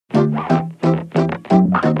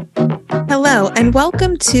Hello, and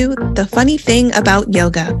welcome to The Funny Thing About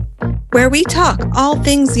Yoga, where we talk all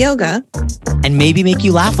things yoga and maybe make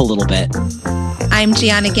you laugh a little bit. I'm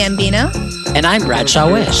Gianna Gambino. And I'm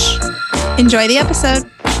Bradshaw Wish. Enjoy the episode.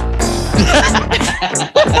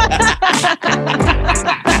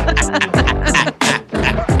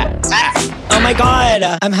 Oh my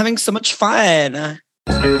God, I'm having so much fun.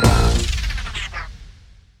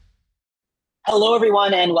 Hello,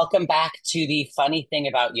 everyone, and welcome back to The Funny Thing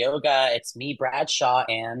About Yoga. It's me, Bradshaw,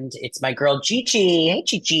 and it's my girl, Gigi. Hey,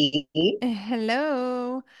 Gigi.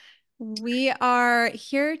 Hello. We are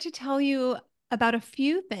here to tell you about a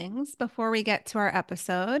few things before we get to our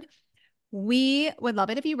episode. We would love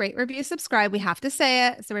it if you rate, review, subscribe. We have to say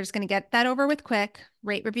it, so we're just going to get that over with quick.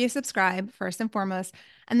 Rate, review, subscribe, first and foremost.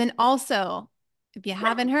 And then also, if you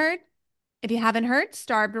haven't heard,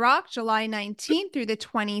 Starved Rock, July 19th through the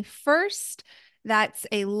 21st. That's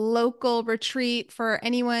a local retreat for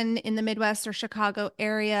anyone in the Midwest or Chicago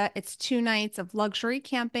area. It's 2 nights of luxury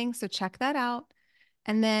camping, so check that out.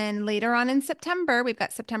 And then later on in September, we've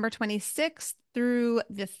got September 26th through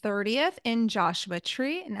the 30th in Joshua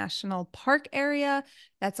Tree National Park area.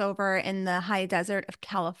 That's over in the high desert of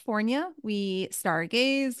California. We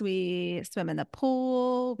stargaze, we swim in the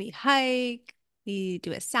pool, we hike, we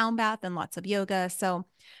do a sound bath and lots of yoga. So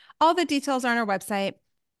all the details are on our website.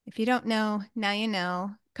 If you don't know, now you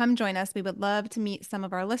know. Come join us. We would love to meet some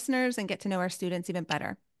of our listeners and get to know our students even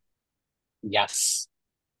better. Yes.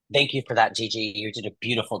 Thank you for that, Gigi. You did a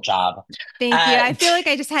beautiful job. Thank you. I feel like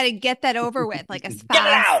I just had to get that over with, like as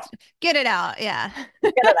fast. Get it out. Yeah.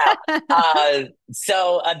 Get it out.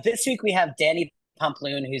 So this week we have Danni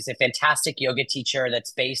Pomplun, who's a fantastic yoga teacher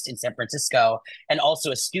that's based in San Francisco and also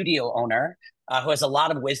a studio owner who has a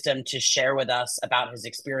lot of wisdom to share with us about his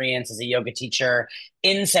experience as a yoga teacher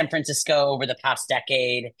in San Francisco over the past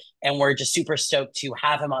decade. And we're just super stoked to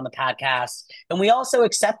have him on the podcast. And we also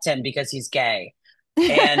accept him because he's gay.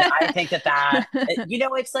 And I think that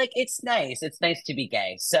it's like, it's nice. It's nice to be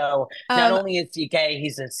gay. So not only is he gay,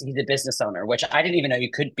 he's a business owner, which I didn't even know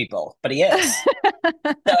you could be both, but he is.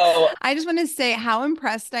 So I just want to say how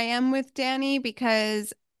impressed I am with Danni,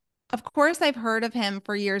 because of course I've heard of him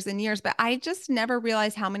for years and years, but I just never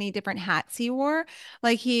realized how many different hats he wore.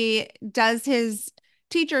 Like he does his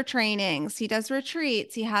teacher trainings, he does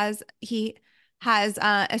retreats, he has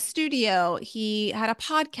a studio, he had a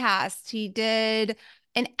podcast, he did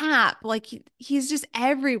an app, like he's just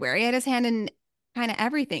everywhere. He had his hand in kind of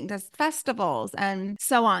everything, does festivals and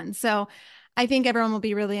so on. So I think everyone will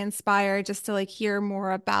be really inspired just to like hear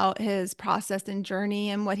more about his process and journey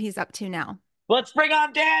and what he's up to now. Let's bring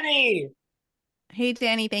on Danni. Hey,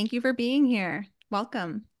 Danni, thank you for being here.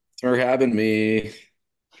 Welcome. Thanks for having me.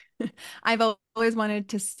 I've always wanted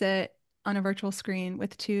to sit on a virtual screen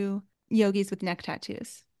with 2 yogis with neck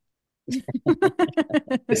tattoos.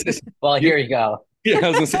 Well, here you go. Yeah, I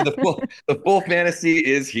was gonna say the full fantasy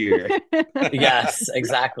is here. Yes,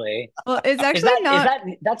 exactly. Well, it's actually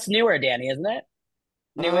that's newer, Danni, isn't it?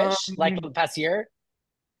 Newish, like the past year.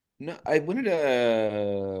 No, I went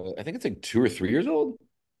I think it's like 2 or 3 years old.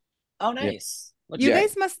 Oh, nice. Yeah. You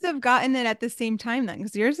guys must have gotten it at the same time then,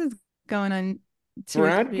 because yours is going on 2 or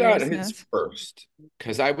 3 Brad got years his first,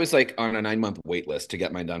 because I was like on a 9-month wait list to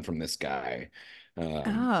get mine done from this guy.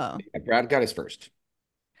 Brad got his first.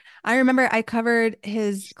 I remember I covered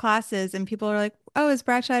his classes and people were like, "Oh, is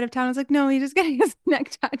Bradshaw out of town?" I was like, "No, he just getting his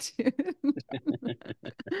neck tattooed."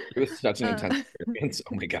 It was such an intense experience.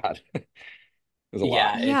 Oh my God. It was a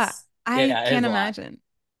lot. Yeah, I can't imagine.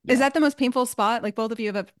 Yeah. Is that the most painful spot? Like both of you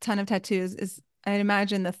have a ton of tattoos. I'd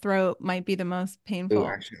imagine the throat might be the most painful. Oh,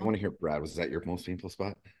 actually, I want to hear Brad. Was that your most painful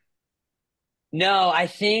spot? No, I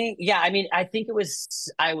think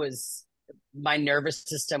my nervous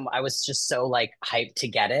system, I was just so like hyped to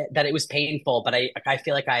get it that it was painful, but I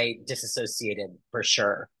feel like I disassociated for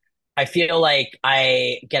sure. I feel like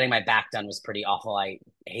getting my back done was pretty awful. I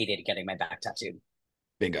hated getting my back tattooed.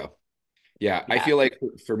 Bingo. Yeah, I feel like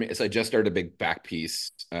for me, so I just started a big back piece.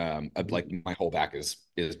 Like my whole back is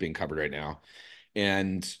being covered right now.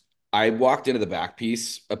 And I walked into the back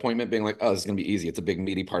piece appointment being like, oh, this is going to be easy. It's a big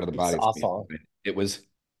meaty part of the body. It's awful. It was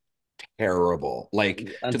terrible.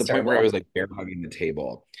 Like to the point where I was like bear hugging the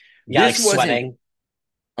table. Yeah, this like sweating.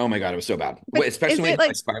 Oh my God, it was so bad. But especially with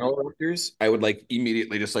like spinal erectors, I would like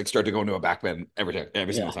immediately just like start to go into a back bend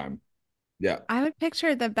every single time. Yeah. I would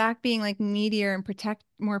picture the back being like meatier and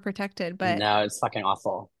more protected, but no, it's fucking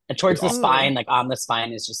awful. And towards the spine, like on the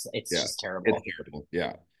spine is just just terrible. It's terrible.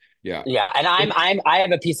 Yeah. Yeah. Yeah. And I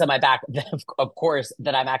have a piece on my back, of course,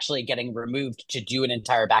 that I'm actually getting removed to do an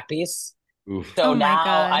entire back piece. Oof. So Oh my now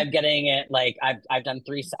God. I'm getting it like I've done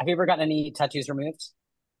three. Have you ever gotten any tattoos removed?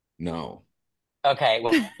 No. Okay,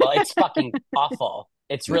 well, it's fucking awful.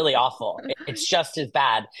 It's really awful. It's just as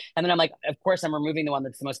bad. And then I'm like, of course, I'm removing the one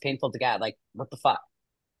that's the most painful to get. Like, what the fuck?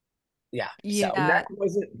 Yeah. So Yeah.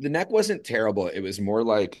 The neck wasn't terrible. It was more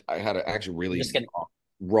like I had an actually I'm just really getting.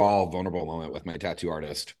 raw, vulnerable moment with my tattoo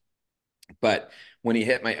artist. But when he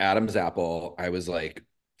hit my Adam's apple, I was like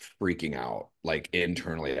freaking out. Like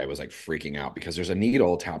internally, I was like freaking out because there's a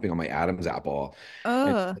needle tapping on my Adam's apple.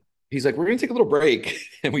 And Oh. he's like, we're gonna take a little break.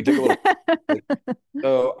 And we took a little like,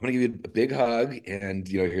 so I'm gonna give you a big hug, and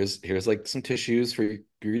here's like some tissues for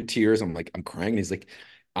your tears. I'm like, I'm crying, and he's like,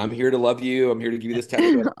 I'm here to love you. I'm here to give you this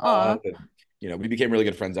tattoo as a Aw. hug. And we became really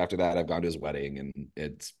good friends after that. I've gone to his wedding, and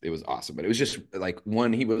it was awesome. But it was just like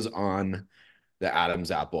when he was on the Adam's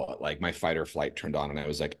apple, like my fight or flight turned on, and I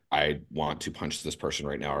was like, I want to punch this person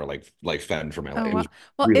right now, or like fend for my life. Oh It wow. was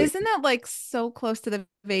Well, really isn't that like so close to the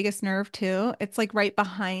vagus nerve too? It's like right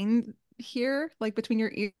behind here, like between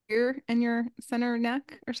your ear and your center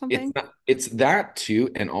neck or something. it's that too,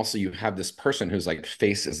 and also you have this person whose like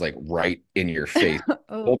face is like right in your face,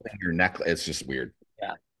 Oh. holding your neck. It's just weird.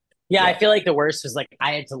 Yeah. Yeah. I Yeah. feel like the worst was like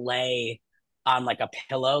I had to lay on like a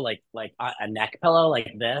pillow, like a neck pillow,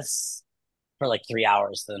 like this, for like 3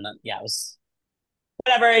 hours. Then yeah, it was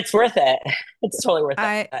whatever. It's worth it. It's totally worth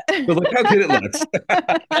I it. But look how good it looks.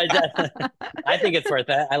 I think it's worth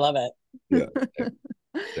it. I love it. Yeah. Same,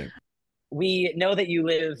 same. We know that you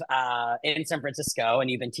live in San Francisco and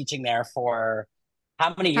you've been teaching there for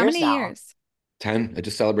how many How years many now? years? 10. I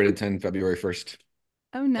just celebrated 10 February 1st.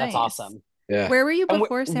 Oh, That's nice. awesome. Yeah. Where were you And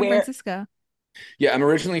before San where? Francisco? Yeah, I'm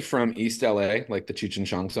originally from East LA, like the Cheech and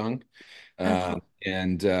Chong song. Oh, cool.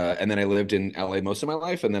 And then I lived in LA most of my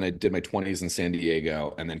life, and then I did my 20s in San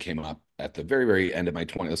Diego, and then came up at the very, very end of my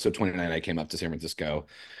 20s. So 29, I came up to San Francisco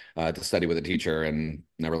to study with a teacher and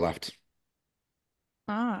never left.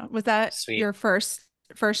 Ah, was that Sweet. your first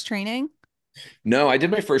training? No, I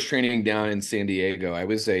did my first training down in San Diego. I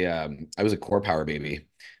was a core power baby.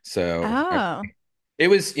 So Oh. it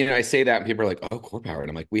was, I say that and people are like, oh, core power. And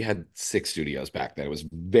I'm like, we had 6 studios back then. It was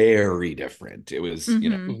very different. It was,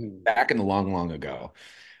 Mm-hmm. Mhm. back in the long, long ago.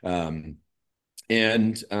 Um,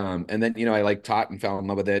 and then, I like taught and fell in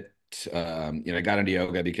love with it. I got into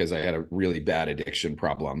yoga because I had a really bad addiction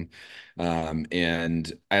problem.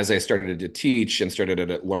 And as I started to teach and started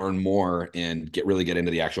to learn more and get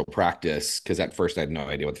into the actual practice, because at first I had no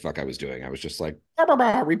idea what the fuck I was doing. I was just like, "Bah, bah,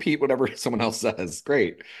 bah," repeat whatever someone else says.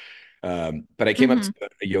 Great. But I came up Mm-hmm. to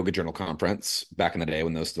a yoga journal conference back in the day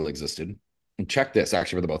when those still existed. And check this,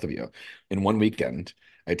 actually, for the both of you. In one weekend,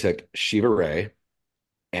 I took Shiva Ray,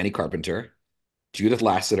 Annie Carpenter, Judith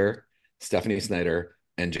Lassiter, Stephanie Snyder,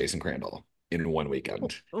 and Jason Crandall in one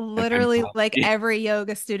weekend. And my Literally mind, like every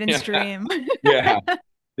yoga student's yeah, dream. yeah,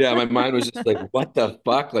 yeah. My mind was just like, what the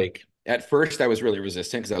fuck? Like at first, I was really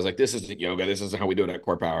resistant because I was like, this isn't yoga. This isn't how we do it at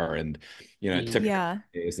Core Power. And it took Mhm. me Yeah.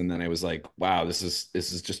 days. And then I was like, wow, this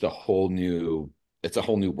is just a whole new. It's a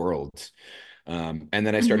whole new world. And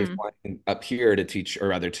then I started Mm-hmm. flying up here to teach, or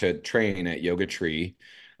rather to train at Yoga Tree,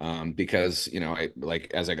 because I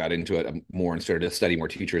like as I got into it more and started to study more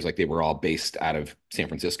teachers, like they were all based out of San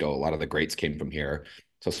Francisco. A lot of the greats came from here,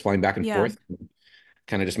 so I was flying back and Yeah. forth.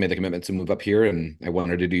 Kind of just made the commitment to move up here, and I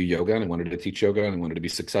wanted to do yoga, and I wanted to teach yoga, and I wanted to be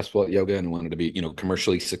successful at yoga, and I wanted to be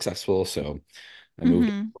commercially successful. So I moved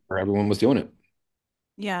Mm-hmm. where everyone was doing it.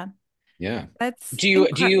 Yeah. Yeah, That's Do you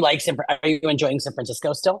incredible. like Are you enjoying San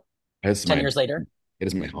Francisco still? it's 10 years my later? it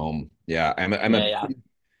is my home. Yeah, Yeah, yeah.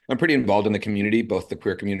 I'm pretty involved in the community, both the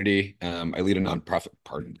queer community. I lead a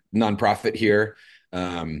nonprofit here,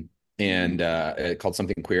 um, and called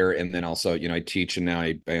Something Queer. And then also, I teach, and now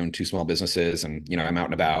I own 2 small businesses, and I'm out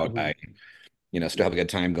and about. Mhm. Still have a good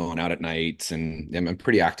time going out at nights, and I'm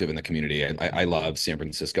pretty active in the community. I love San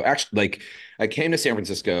Francisco. Actually, like I came to San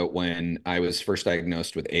Francisco when I was first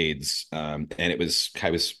diagnosed with AIDS, and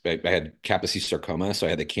I had Kaposi sarcoma, so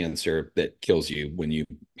I had the cancer that kills you when you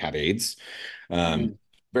have AIDS. Um, Mhm.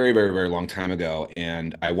 very, very, very long time ago.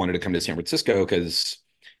 And I wanted to come to San Francisco because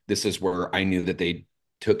this is where I knew that they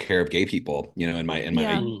took care of gay people. In my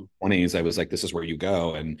Yeah. 20s, I was like, this is where you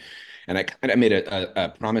go. And I kind of made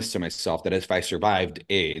a promise to myself that if I survived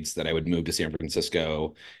AIDS, that I would move to San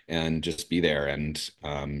Francisco and just be there. And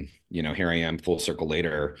here I am full circle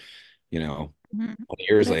later, you know, Mhm. 20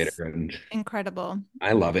 years later. That's And incredible.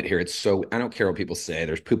 I love it here. I don't care what people say.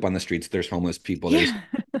 There's poop on the streets. There's homeless people. There's Yeah.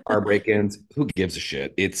 car break-ins. Who gives a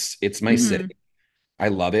shit? It's my city. Hmm. I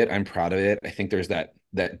love it. I'm proud of it. I think there's that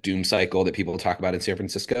doom cycle that people talk about in San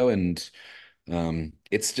Francisco, and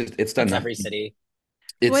it's done It's every nothing. city.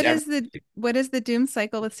 It's what is the doom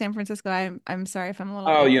cycle with San Francisco? I'm sorry if I'm a little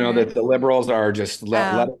oh, you know, that ignorant. the liberals are just let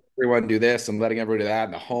Oh, everyone do this and letting everybody do that,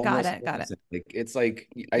 and the got it, got homelessness. it. And like it's like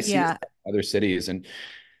I see this Yeah. in other cities, and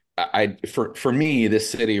for me, this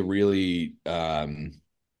city really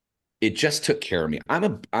it just took care of me.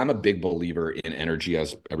 I'm a big believer in energy,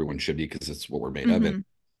 as everyone should be, because it's what we're made of. And Hmm.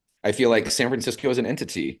 I feel like San Francisco is an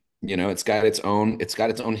entity. You know, it's got its own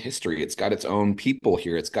history. It's got its own people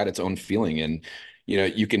here. It's got its own feeling. And, you know,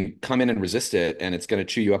 you can come in and resist it and it's going to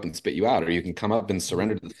chew you up and spit you out, or you can come up and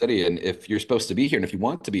surrender to the city. And if you're supposed to be here and if you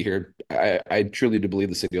want to be here, I truly do believe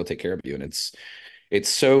the city will take care of you. And it's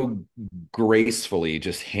so gracefully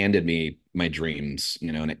just handed me my dreams,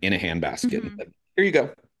 you know, in a handbasket. And Hmm. said, here you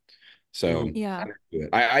go. So Mm. Yeah.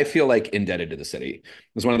 I feel like indebted to the city.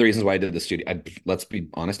 It's one of the reasons why I did the studio. Let's be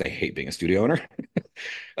honest, I hate being a studio owner.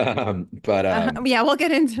 But Yeah, we'll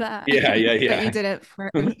get into that. yeah, yeah, But you yeah. did it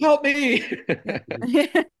for Help me.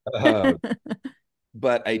 yeah. uh,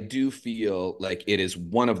 but I do feel like it is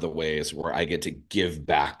one of the ways where I get to give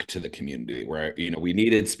back to the community where, you know, we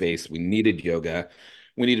needed space, we needed yoga,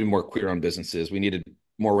 we needed more queer-owned businesses, we needed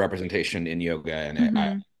more representation in yoga. And I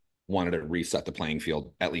Hmm. wanted to reset the playing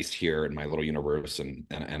field, at least here in my little universe. And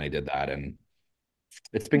I did that. And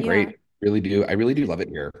it's been Yeah. great. Really do. I really do love it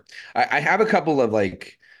here. I have a couple of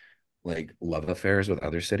like love affairs with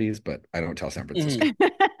other cities, but I don't tell San Francisco. Mm.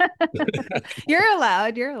 You're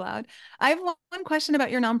allowed. You're allowed. I have one question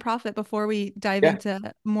about your nonprofit before we dive Yeah.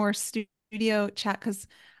 into more studio chat because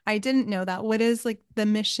I didn't know that. What is like the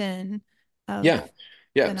mission of Yeah.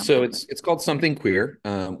 the Yeah. So nonprofit? it's called Something Queer.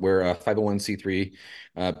 We're a 501(c)(3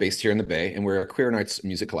 based here in the Bay, and we're a queer and arts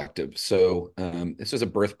music collective. So this was a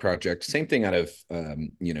birth project. Same thing out of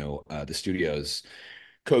the studios.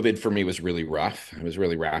 COVID for me was really rough. I was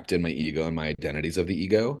really wrapped in my ego and my identities of the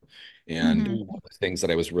ego. And Hmm. Mm. one of the things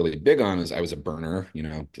that I was really big on is I was a burner, you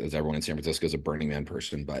know, as everyone in San Francisco is a Burning Man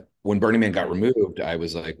person. But when Burning Man got removed, I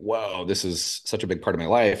was like, whoa, this is such a big part of my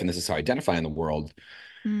life. And this is how I identify in the world.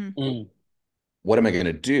 Mm. Mm. What am I going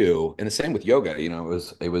to do? And the same with yoga. You know,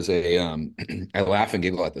 it was a I laugh and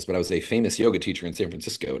giggle at this, but I was a famous yoga teacher in San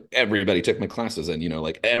Francisco. Everybody took my classes, and you know,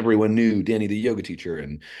 like everyone knew Danny the yoga teacher,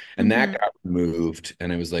 and that Hmm. got removed.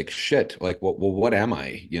 And I was like, shit, like what am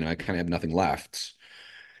I? You know, I kind of have nothing left.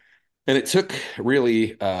 And it took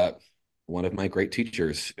really one of my great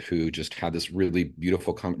teachers who just had this really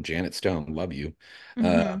beautiful comment, Janet Stone, love you.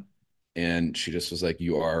 Uh, Hmm. and she just was like,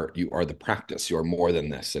 you are the practice, you're more than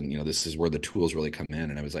this, and you know this is where the tools really come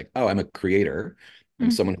in. And I was like, oh, I'm a creator,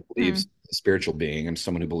 I'm someone who Hmm. believes a spiritual being, I'm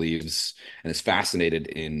someone who believes and is fascinated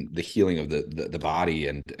in the healing of the body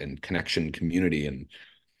and connection, community. And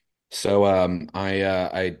so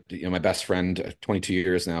I you know, my best friend 22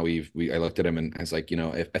 years now, I looked at him and I was like, you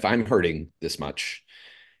know, if I'm hurting this much,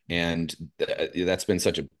 and that's been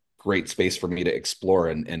such a great space for me to explore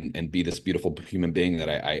and be this beautiful human being that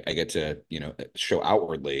I get to, you know, show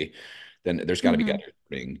outwardly, then there's got to be Hmm.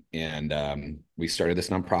 gathering. And we started this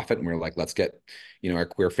nonprofit, and we are like, let's get, you know, our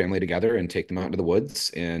queer family together and take them out into the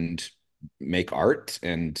woods and make art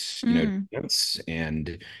and, you know, Hmm. dance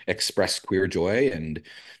and express queer joy and,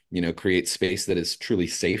 you know, create space that is truly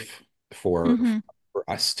safe for Hmm. for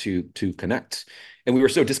us to connect. And we were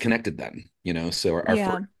so disconnected then, you know. So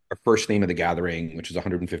Yeah. our first name of the gathering, which was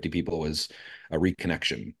 150 people, was a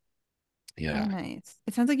reconnection. Oh, Yeah. nice.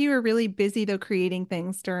 It sounds like you were really busy though creating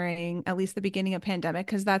things during at least the beginning of pandemic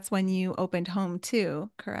because that's when you opened home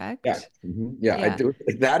too, Yeah. correct? Mhm. Yeah. I Yeah. do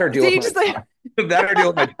like that or deal So with you my just like that or deal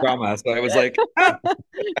with my trauma. So I was like, ah,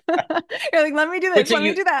 you're like, let me do Wait, this, so let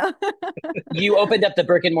me do that. you opened up the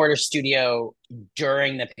brick and mortar studio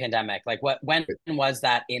during the pandemic. Like when was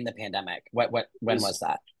that in the pandemic? it When was was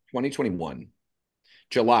that? 2021,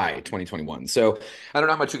 July 2021. So I don't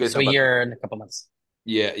know how much you guys So know a about. year and a couple months.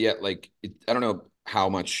 Yeah, yeah. I don't know how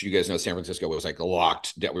much you guys know. San Francisco was like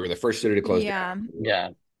locked down. We were the first city to close down. Yeah. We were Yeah.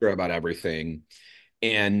 sure about everything.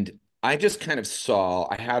 And I just kind of saw,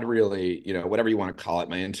 I had really, you know, whatever you want to call it,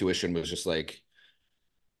 my intuition was just like,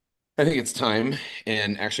 I think it's time.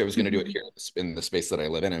 And actually, I was going to do it Hmm. here in the space that I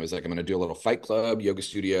live in. I was like, I'm going to do a little fight club, yoga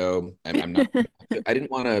studio. I'm not, I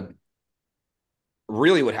didn't want to,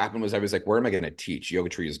 really what happened was I was like, where am I going to teach? Yoga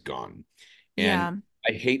Tree is gone. And Yeah.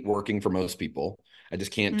 I hate working for most people. I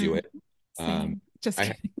just can't do Mm. it. Um, Same. Just I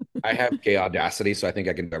kidding. I have gay audacity, so I think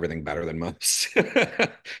I can do everything better than most.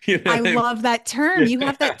 You know I what I mean? love that term. You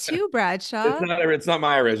have that too, It's Bradshaw. not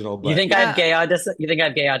my original, You but think I have Uh, gay audacity? You think I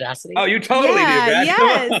have gay audacity? oh, you totally do, yeah, Brad. Come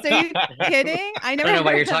yes. Are on. you kidding? I I never don't know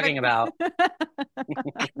what you're heard that, talking about.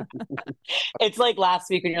 but It's like last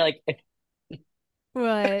week when you're like,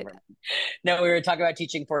 what? no, we were talking about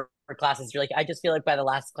teaching for classes. You're like, I just feel like by the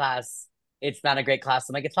last class, it's not a great class.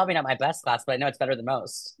 I'm like, it's probably not my best class, but I know it's better than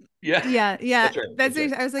most. Yeah, Yeah, yeah. that's right. That's That's right.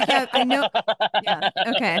 what I was like, yeah, I know. Yeah.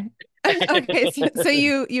 Okay. Okay. So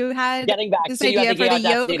you had Getting back, this so you had idea the for the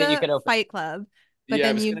audacity that you yoga could open. fight club, but Yeah,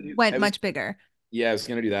 I then was you gonna do. went much bigger. Yeah, I was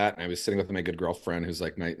gonna do that. And I was sitting with my good girlfriend, who's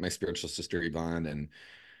like my spiritual sister Yvonne, and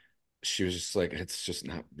she was just like,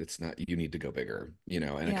 it's not. You need to go bigger, you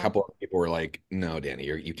know. And a Yeah. couple of people were like, no, Danny,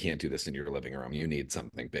 you can't do this in your living room. You need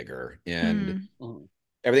something bigger. And Mm. Mhm.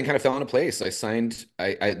 everything kind of fell into place. I signed.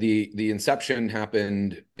 The inception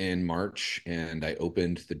happened in March, and I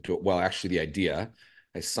opened the door. Well, actually, the idea.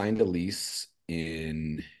 I signed a lease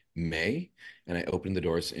in May, and I opened the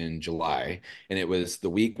doors in July. And it was the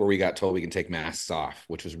week where we got told we can take masks off,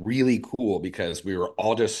 which was really cool because we were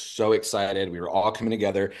all just so excited. We were all coming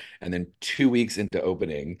together, and then 2 weeks into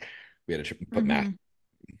opening, we had to put masks.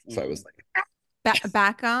 Hmm. So I was Mhm. like,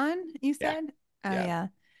 Back on, you yeah, said? Oh yeah, yeah.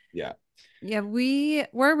 yeah. Yeah,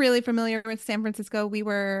 we're really familiar with San Francisco. We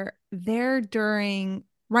were there during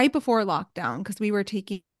right before lockdown because we were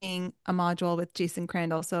taking a module with Jason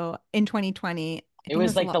Crandall. So in 2020, I It think it was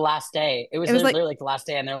was a like the lot. last day. It was It was like, literally like the last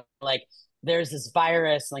day, and they're like, "There's this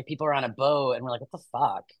virus, and like people are on a boat," and we're like, "What the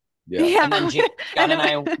fuck?" Yeah. And then yeah. Gian And and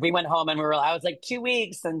I, we went home, and I was like 2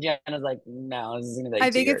 weeks, and Gian was like, "No, this is gonna be I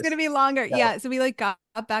like two think it's gonna years." be longer. So Yeah. So we like got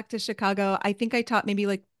back to Chicago. I think I taught maybe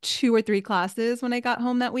like two or three classes when I got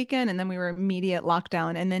home that weekend, and then we were immediate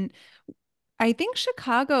lockdown. And then I think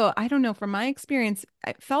Chicago, I don't know, from my experience,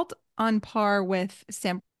 I felt on par with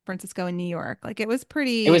San Francisco and New York. Like it was it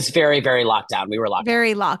pretty was very, very locked down. We were locked down.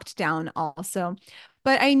 very locked down also.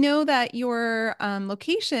 But I know that your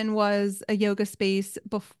location was a yoga space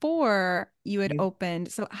before you had Mhm.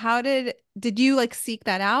 opened. So how did you like seek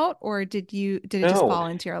that out or did it just No, fall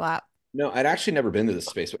into your lap? no, I'd actually never been to this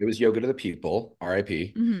space. It was Yoga to the People,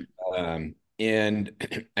 RIP. Hmm. And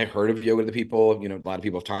I heard of Yoga to the People. You know, a lot of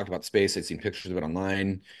people have talked about the space. I'd seen pictures of it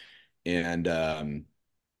online. And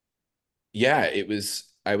yeah,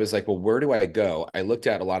 I was like, well, where do I go? I looked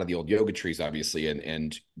at a lot of the old yoga trees, obviously,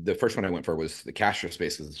 and the first one I went for was the Castro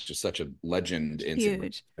space because it's just such a legend in San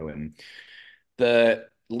Huge. Francisco. And the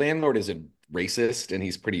landlord is a racist and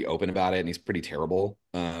he's pretty open about it and he's pretty terrible.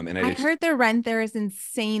 And I I just heard the rent there is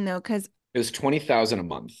insane though, because it was 20,000 a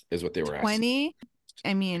month is what they were asking. 20,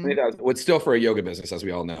 I mean, 20,000, what's still for a yoga business, as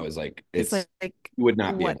we all know, is like it's like you would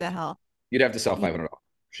not be what able the to. hell? You'd have to sell Yeah. $500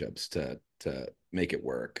 memberships to make it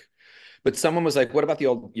work. But someone was like, "What about the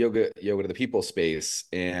old yoga to the people space?"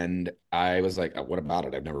 And I was like, "What about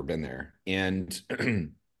it? I've never been there." And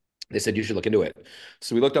they said you should look into it.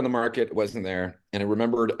 So we looked on the market, it wasn't there. And I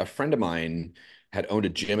remembered a friend of mine had owned a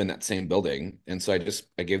gym in that same building. And so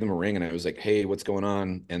I gave them a ring and I was like, hey, what's going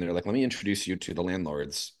on? And they're like, let me introduce you to the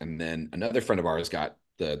landlords. And then another friend of ours got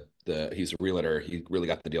he's a realtor. He really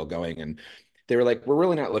got the deal going. And they were like, we're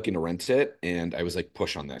really not looking to rent it. And I was like,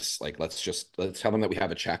 push on this. Like, let's tell them that we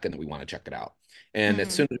have a check and that we want to check it out. And as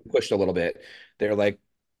Mm, soon as we pushed a little bit, they're like,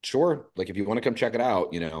 sure. Like, if you want to come check it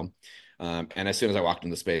out, you know. And as soon as I walked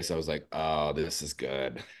in the space, I was like, oh, this is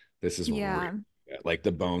good. This is really yeah. good. Like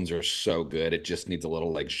the bones are so good. It just needs a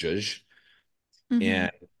little like zhuzh. Hmm.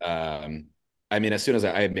 And I mean, as soon as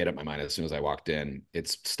I had made up my mind, as soon as I walked in,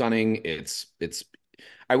 it's stunning.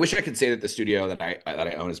 I wish I could say that the studio that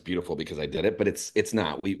I own is beautiful because I did it, but it's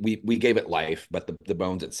not. We gave it life, but the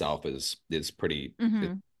bones itself is pretty it's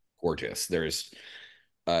Hmm. gorgeous. There's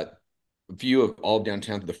a view of all of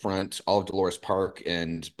downtown to the front, all of Dolores Park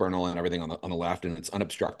and Bernal and everything on the left, and it's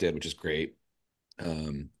unobstructed, which is great.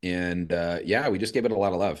 And yeah, we just gave it a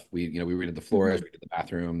lot of love. We redid the floors, Hmm. we did the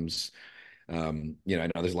bathrooms. I know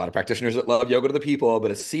there's a lot of practitioners that love yoga to the people,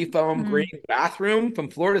 but a seafoam green bathroom from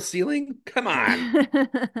floor to ceiling, come on,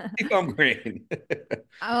 seafoam green.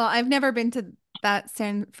 Well, I've never been to that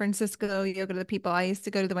San Francisco Yoga to the People. I used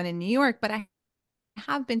to go to the one in New York, but I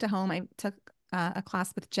have been to home. I took a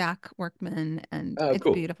class with Jack Workman, and Oh, it's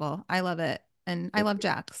cool. beautiful. I love it, and I Thank love you.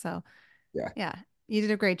 Jack. So Yeah. yeah, you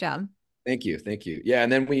did a great job. Thank you. Thank you. Yeah.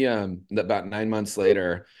 And then we, about 9 months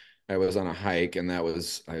later, I was on a hike and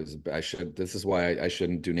this is why I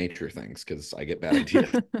shouldn't do nature things because I get bad ideas.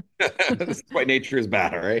 This is why nature is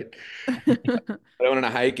bad. All right. I went on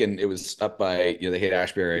a hike and it was up by, the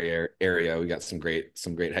Haight-Ashbury area. We got some great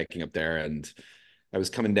hiking up there. And I was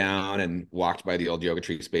coming down and walked by the old yoga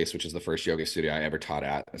tree space, which is the first yoga studio I ever taught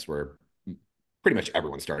at. That's where pretty much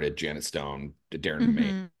everyone started. Janet Stone, Darren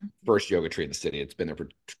May, Hmm. first yoga tree in the city. It's been there for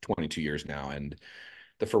 22 years now. And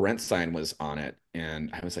the for rent sign was on it.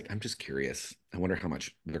 And I was like, I'm just curious. I wonder how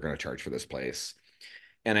much they're going to charge for this place.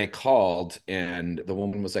 And I called, and the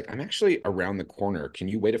woman was like, I'm actually around the corner. Can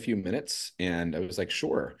you wait a few minutes? And I was like,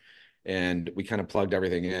 sure. And we kind of plugged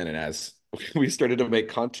everything in. And as we started to make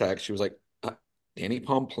contact, she was like, Danni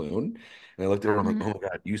Pomplun. And I looked at her, I'm like, Mhm. oh my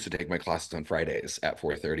God, you used to take my classes on Fridays at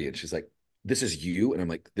 4:30. And she's like, this is you? And I'm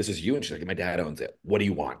like, this is you? And she's like, my dad owns it. What do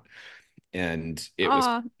you want? And it was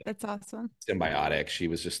Oh, that's awesome. symbiotic. She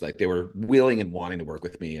was just like, they were willing and wanting to work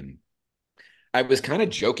with me. And I was kind of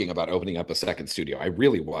joking about opening up a second studio. I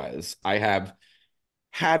really was. I have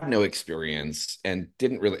had no experience and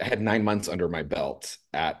didn't really, I had 9 months under my belt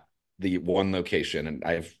at the one location. And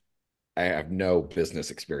I have no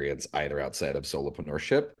business experience either outside of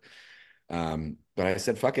solopreneurship. But I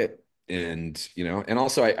said, fuck it. And, and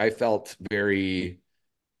also I felt very,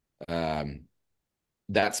 um,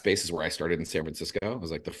 that space is where I started in San Francisco. It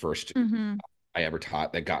was like the first Hmm. I ever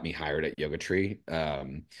taught that got me hired at Yoga Tree.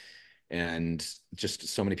 And just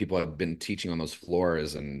so many people have been teaching on those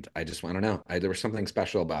floors. And I don't know, there was something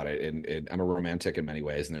special about it. And I'm a romantic in many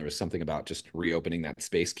ways. And there was something about just reopening that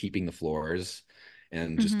space, keeping the floors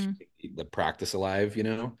and just Hmm. keeping the practice alive.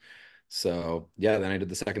 So yeah, then I did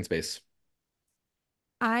the second space.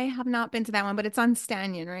 I have not been to that one, but it's on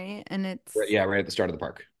Stanyon, right? And Right, it's yeah, right at the start of the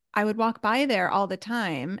park. I would walk by there all the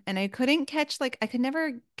time and I couldn't catch like I could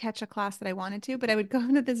never catch a class that I wanted to, but I would go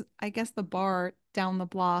to this, I guess the bar down the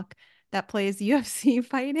block that plays UFC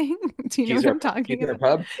fighting. Do you know what I'm talking Teaser about?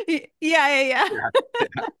 Pub. Yeah, yeah, Yeah, yeah.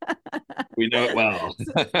 we know it well.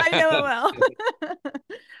 So, I know it well.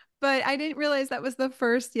 But I didn't realize that was the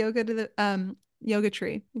first yoga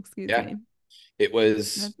tree, excuse Yeah, me. it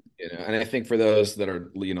was, That's, and I think for those that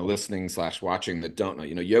are, listening slash watching that don't know,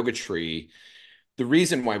 Yoga Tree, the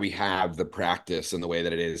reason why we have the practice and the way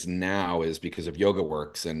that it is now is because of Yoga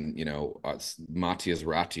Works and, Matthias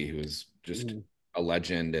Ratti, who is just Mhm. a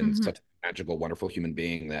legend and mhm, such a magical, wonderful human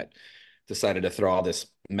being that decided to throw all this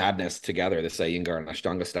madness together, this Iyengar and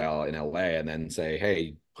Ashtanga style in LA, and then say,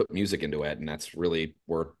 hey, put music into it. And that's really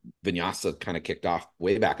where Vinyasa kind of kicked off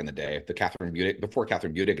way back in the day, the Catherine Budig, before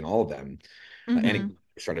Catherine Budig and all of them. Any mhm,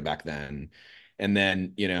 started back then. And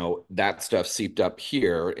then, that stuff seeped up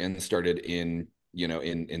here and started in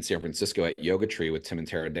San Francisco at Yoga Tree with Tim and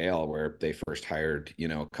Tara Dale, where they first hired,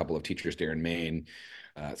 a couple of teachers there in Maine.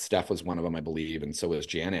 Steph was one of them, I believe, and so was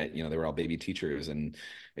Janet. They were all baby teachers, and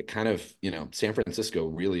it kind of, San Francisco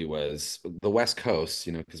really was the West Coast,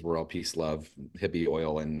 because we're all peace, love, hippie,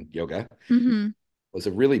 oil, and yoga, mhm. was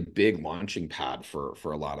a really big launching pad for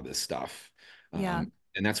a lot of this stuff. Yeah,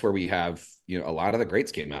 And that's where we have, a lot of the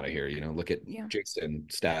greats came out of here. Look at yeah. Jason,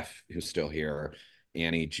 Steph, who's still here,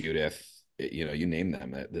 Annie, Judith, you name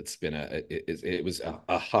them. It's been it was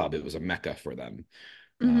a hub. It was a mecca for them.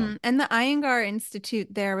 Hmm. And the Iyengar Institute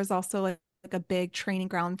there was also like a big training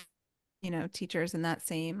ground, teachers in that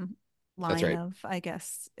same That's line right. of, I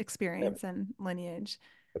guess, Yep, experience and lineage.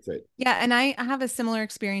 that's right. Yeah, and I have a similar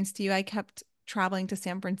experience to you. I kept traveling to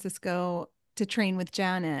San Francisco to train with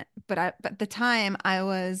Janet, but at the time I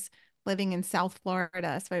was living in South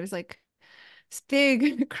Florida, so I was like this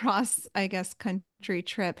big cross, I guess, country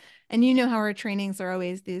trip. And you know how our trainings are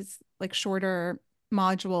always these like shorter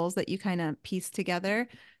modules that you kind of piece together.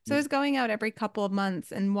 So I was going out every couple of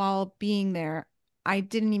months, and while being there, I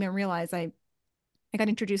didn't even realize I got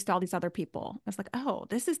introduced to all these other people. I was like, oh,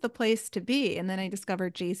 this is the place to be. And then I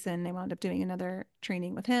discovered Jason. I wound up doing another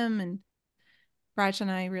training with him, and Raj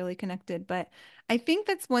and I really connected. But I think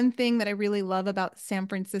that's one thing that I really love about San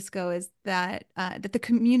Francisco is that the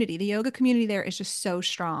community, the yoga community there is just so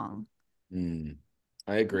strong. Mm,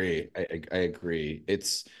 I agree. I agree.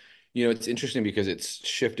 It's interesting because it's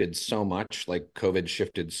shifted so much, like COVID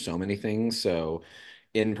shifted so many things. So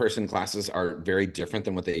in-person classes are very different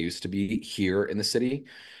than what they used to be here in the city.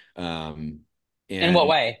 Um, In what and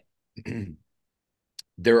way?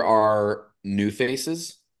 there are new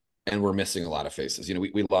faces and we're missing a lot of faces.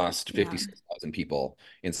 We lost Yeah. 56,000 people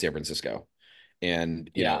in San Francisco. And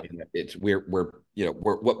Yeah. it's we're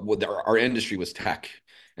what our industry was tech.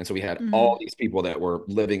 And so we had all Hmm. these people that were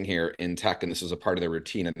living here in tech and this was a part of their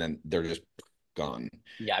routine and then they're just gone.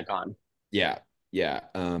 Yeah, gone. Yeah. Yeah.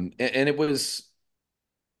 And it was,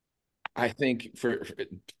 I think for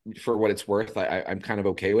what it's worth, I'm kind of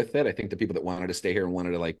okay with it. I think the people that wanted to stay here and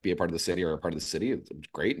wanted to like be a part of the city or a part of the city, it's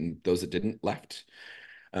great. And those that didn't left.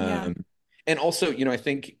 Yeah. Um, and also, I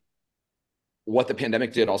think what the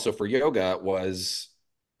pandemic did also for yoga was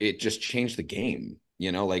it just changed the game.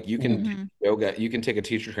 Like you can Mhm. take Hmm. yoga, you can take a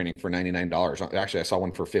teacher training for $99. Actually, I saw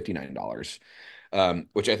one for $59,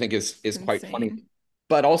 which I think is It's quite funny. insane.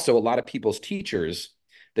 But also, a lot of people's teachers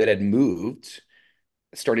that had moved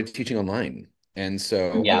started teaching online, and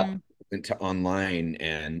so a lot Yeah. Hmm. went to online,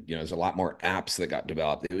 and there's a lot more apps that got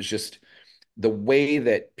developed. It was just the way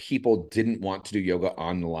that people didn't want to do yoga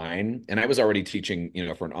online. And I was already teaching,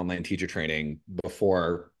 for an online teacher training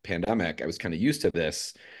before pandemic. I was kind of used to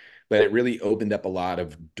this, but it really opened up a lot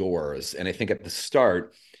of doors. And I think at the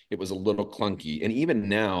start, it was a little clunky. And even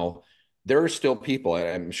now, there are still people, and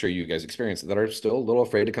I'm sure you guys experience it, that are still a little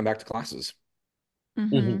afraid to come back to classes.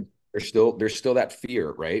 Mm-hmm. Mhm. There's still that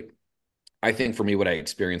fear, right? I think for me, what I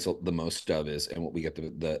experience the most of is, and what we get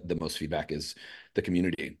the most feedback is the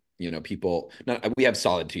community. People. Not, we have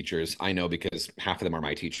solid teachers. I know because half of them are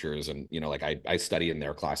my teachers, and like I study in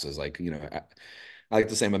their classes. Like I like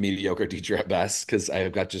to say I'm a mediocre teacher at best because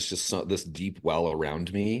I've got just this deep well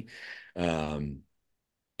around me, um,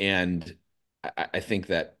 and I think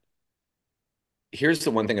that here's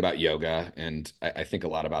the one thing about yoga, and I think a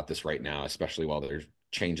lot about this right now, especially while there's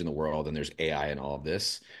change in the world and there's AI and all of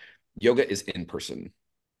this. Yoga is in person.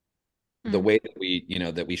 The Mm. way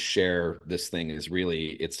that we share this thing is really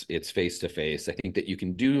it's face to face. I think that you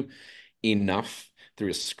can do enough through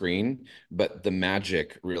a screen, but the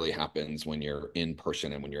magic really happens when you're in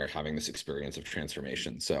person and when you're having this experience of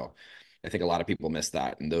transformation. So I think a lot of people miss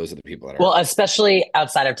that, and those are the people that Well, are. especially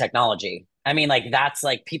outside of technology. I mean, like that's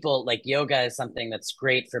like people like yoga is something that's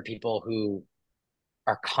great for people who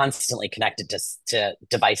are constantly connected to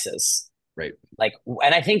devices. Right. Like,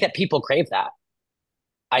 and I think that people crave that.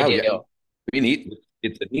 I Oh yeah, do. we need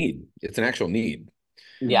it's a need. It's an actual need.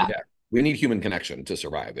 Yeah. Mm. Yeah, we need human connection to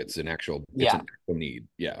survive. It's Yeah. an actual need.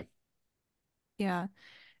 Yeah. Yeah.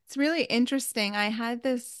 It's really interesting. I had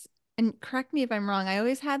this, and correct me if I'm wrong, I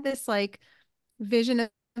always had this like vision of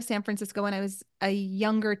San Francisco when I was a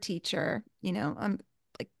younger teacher.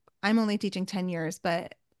 Like I'm only teaching 10 years,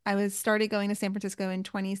 but I was started going to San Francisco in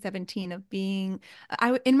 2017 of being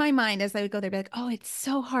in my mind as I would go there, be like, oh, it's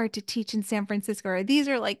so hard to teach in San Francisco. Or these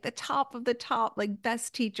are like the top of the top, like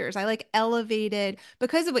best teachers. I like elevated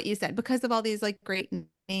because of what you said, because of all these like great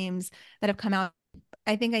names that have come out.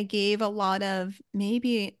 I think I gave a lot of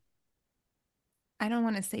maybe I don't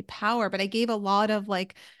want to say power, but I gave a lot of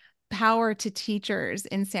like power to teachers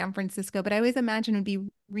in San Francisco, but I always imagine it would be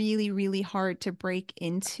really, really hard to break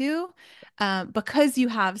into because you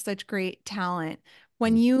have such great talent.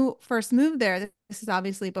 When you first moved there, this is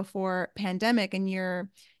obviously before pandemic, and you're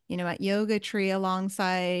at Yoga Tree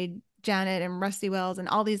alongside Janet and Rusty Wells and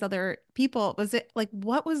all these other people. Was it like,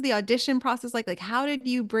 what was the audition process like? Like, how did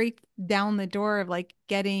you break down the door of like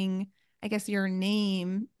getting, I guess, your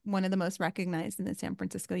name, one of the most recognized in the San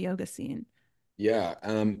Francisco yoga scene? Yeah,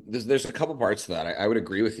 there's a couple parts to that. I would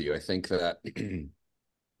agree with you. I think that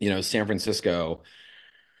San Francisco,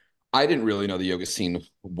 I didn't really know the yoga scene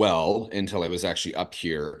well until I was actually up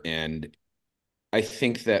here. And I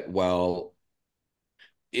think that, well,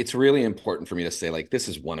 it's really important for me to say, like, this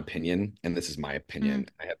is one opinion and this is my Mm, opinion.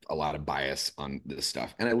 I have a lot of bias on this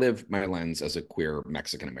stuff. And I live my lens as a queer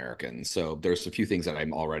Mexican American. So there's a few things that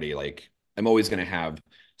I'm already like, I'm always going to have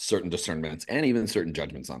certain discernments and even certain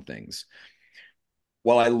judgments on things.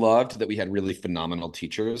 While I loved that we had really phenomenal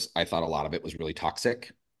teachers, I thought a lot of it was really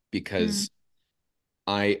toxic mm, because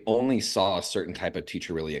I only saw a certain type of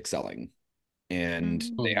teacher really excelling. And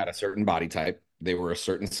mm, they Mm. had a certain body type, they were a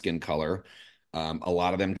certain skin color. A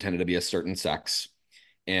lot of them tended to be a certain sex.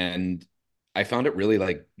 And I found it really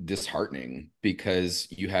like disheartening because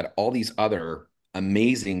you had all these other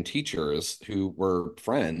amazing teachers who were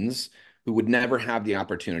friends who would never have the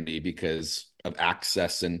opportunity because of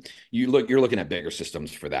access. And you're looking at bigger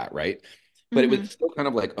systems for that, right? But it was mm, still kind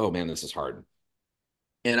of like, oh man, this is hard.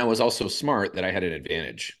 And I was also smart that I had an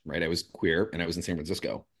advantage, right? I was queer and I was in San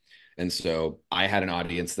Francisco. And so I had an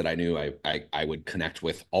audience that I knew I would connect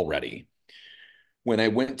with already. When I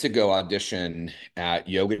went to go audition at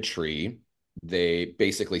Yoga Tree, they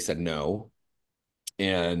basically said no.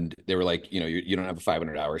 And they were like, you don't have a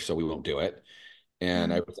 500 hours, so we won't do it.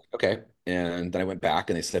 And I mm, was like, okay. And then I went back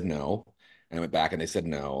and they said no. And I went back and they said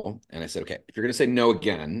no. And I said, okay, if you're going to say no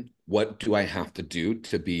again, what do I have to do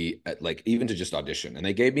to be at, like, even to just audition? And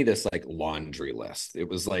they gave me this like laundry list. It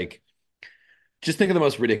was like, just think of the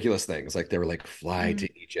most ridiculous things. Like they were like, fly mm.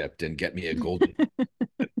 to Egypt and get me a golden,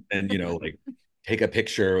 and like take a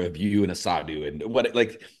picture of you and a sadhu and what,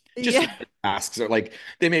 like, just Yeah. asks. Or like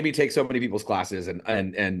they made me take so many people's classes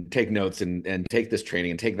and take notes and take this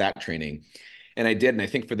training and take that training. And I did. And I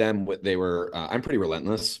think for them, what they were, I'm pretty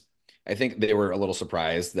relentless. I think they were a little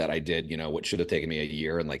surprised that I did, what should have taken me a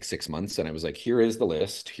year and like 6 months. And I was like, here is the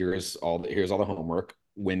list. Here's all the homework.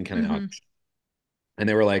 When can I? Hmm. And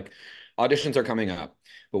they were like, auditions are coming up,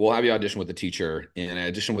 but we'll have you audition with the teacher. And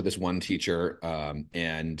I auditioned with this one teacher,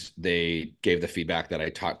 and they gave the feedback that I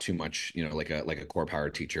taught too much, like a core power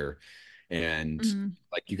teacher. And Hmm.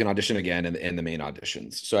 like you can audition again in the main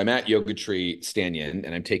auditions. So I'm at Yoga Tree Stanyan,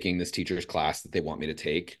 and I'm taking this teacher's class that they want me to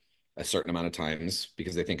take a certain amount of times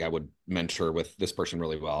because they think I would mentor with this person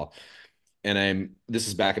really well. this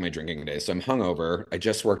is back in my drinking days. So I'm hungover. I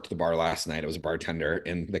just worked the bar last night. I was a bartender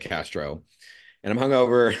in the Castro, and I'm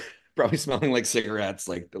hungover, probably smelling like cigarettes,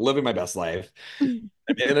 like living my best life. I'm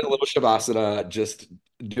in a little shavasana, just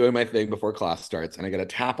doing my thing before class starts, and I get a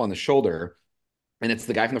tap on the shoulder, and it's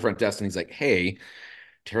the guy from the front desk, and he's like, "Hey,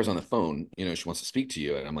 Tara's on the phone. She wants to speak to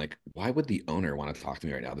you." And I'm like, "Why would the owner want to talk to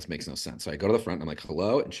me right now? This makes no sense." So I go to the front, and I'm like,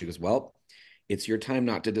 "Hello," and she goes, "Well, it's your time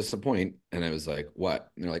not to disappoint." And I was like, "What?"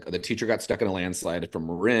 And they're like, "Oh, the teacher got stuck in a landslide from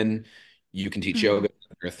Marin. You can teach yoga.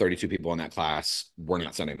 There are 32 people in that class. We're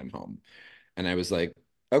not sending them home." And I was like,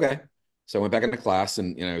 "Okay." So I went back into class,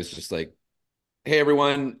 and I was just like, "Hey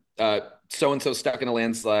everyone, so and so stuck in a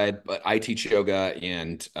landslide, but I teach yoga,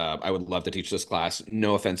 and I would love to teach this class.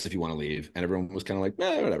 No offense if you want to leave." And everyone was kind of like,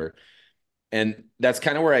 whatever. And that's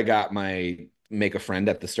kind of where I got my make a friend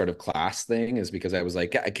at the start of class thing, is because I was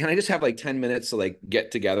like, "Can I just have like 10 minutes to like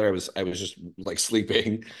get together?" I was just like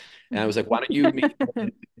sleeping. And I was like, "Why don't you meet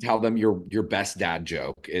and tell them your best dad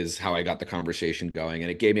joke," is how I got the conversation going. And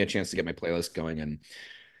it gave me a chance to get my playlist going. And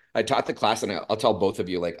I taught the class, and I'll tell both of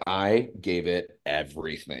you, like, I gave it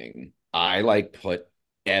everything. I like put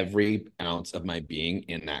every ounce of my being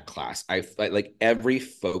in that class. Like every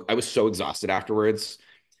I was so exhausted afterwards,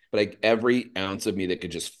 but like every ounce of me that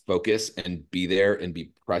could just focus and be there and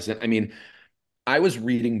be present. I mean, I was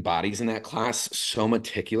reading bodies in that class so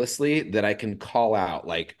meticulously that I can call out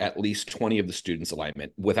like at least 20 of the students'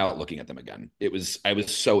 alignment without looking at them again. I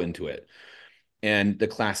was so into it. And the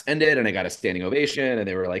class ended, and I got a standing ovation, and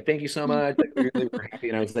they were like, "Thank you so much. Like, we really were happy."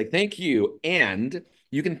 And I was like, "Thank you. And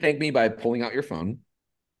you can thank me by pulling out your phone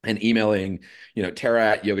and emailing,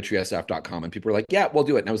 Tara at yogatriesf.com." And people were like, "Yeah, we'll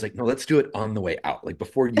do it." And I was like, "No, let's do it on the way out, like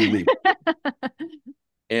before you leave."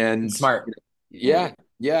 And Smart. yeah,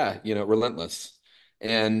 yeah, relentless.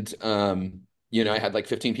 And I had like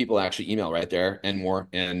 15 people actually email right there and more.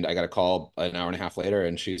 And I got a call an hour and a half later,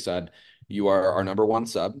 and she said, "You are our number one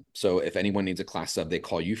sub. So if anyone needs a class sub, they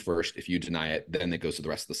call you first. If you deny it, then it goes to the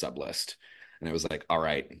rest of the sub list." And I was like, "All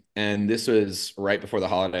right." And this was right before the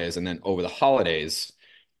holidays. And then over the holidays,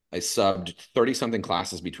 I subbed 30 something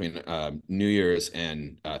classes between New Year's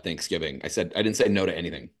and Thanksgiving. I didn't say no to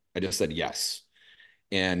anything. I just said yes.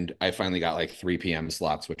 And I finally got like 3 p.m.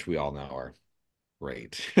 slots, which we all know are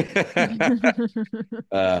great. And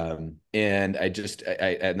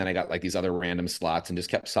and then I got like these other random slots and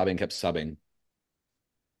just kept subbing, kept subbing.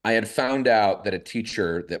 I had found out that a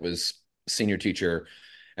teacher that was senior teacher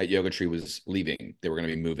at Yoga Tree was leaving. They were going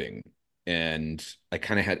to be moving. And I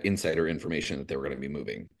kind of had insider information that they were going to be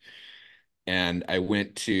moving. And I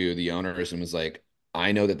went to the owners and was like,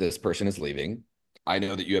 "I know that this person is leaving. I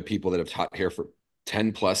know that you have people that have taught here for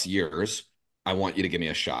 10 plus years. I want you to give me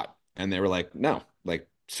a shot." And they were like, "No, like,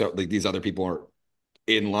 so like these other people are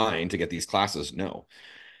in line to get these classes. No."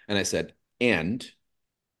 And I said, "And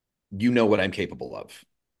you know what I'm capable of."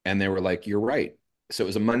 And they were like, "You're right." So it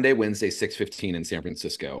was a Monday, Wednesday, 6:15 in San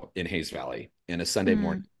Francisco in Hayes Valley, and a Sunday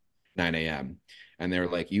morning, 9 a.m. And they were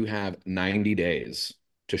like, "You have 90 days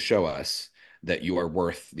to show us that you are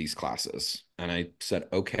worth these classes." And I said,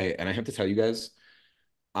 "Okay." And I have to tell you guys,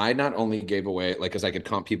 I not only gave away, like, because I could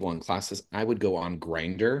comp people in classes, I would go on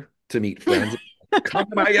Grinder to meet friends. "Come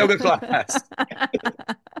to my yoga class."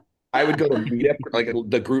 I would go to meetup, like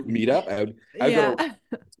the group meetup. I would go to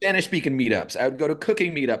Yeah. Spanish speaking meetups. I would go to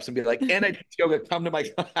cooking meetups and be like, "And I teach yoga. Come to my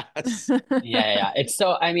class." Yeah. It's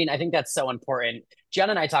so, I mean, I think that's so important. Jen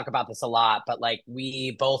and I talk about this a lot, but like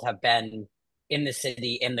we both have been in the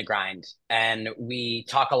city in the grind. And we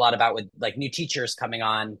talk a lot about with like new teachers coming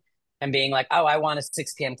on and being like, "Oh, I want a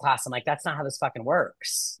 6 p.m. class." I'm like, "That's not how this fucking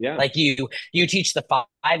works." Yeah. Like you teach the 5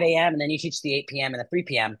 a.m. and then you teach the 8 p.m. and the 3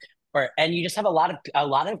 p.m. And you just have a lot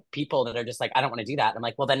of people that are just like, "I don't want to do that." And I'm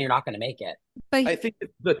like, "Well, then you're not going to make it." I But think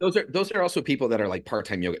that those are also people that are like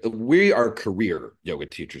part-time yoga. We are career yoga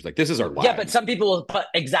teachers. Like, this is our Yeah, but lives. some people will, but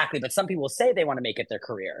exactly, but some people say they want to make it their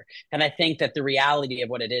career. And I think that the reality of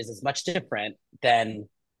what it is much different than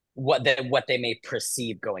what they may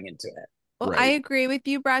perceive going into it. well, I Right. agree with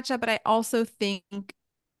you, Bradshaw, but I also think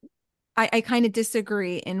I kind of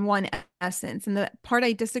disagree in one essence. And the part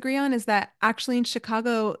I disagree on is that actually in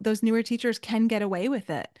Chicago, those newer teachers can get away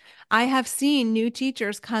with it. I have seen new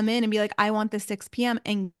teachers come in and be like, "I want the 6 p.m."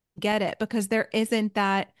 and get it because there isn't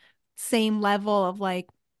that same level of like,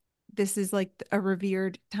 this is like a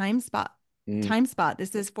revered Mm. time spot.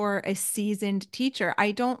 This is for a seasoned teacher.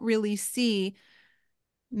 I don't really see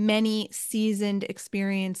many seasoned,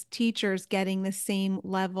 experienced teachers getting the same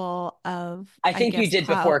level of, I I think you guess, did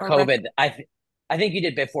clout before or COVID. I think you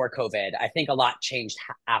did before COVID. I think a lot changed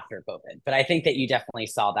after COVID, but I think that you definitely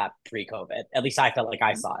saw that pre-COVID. At least I felt like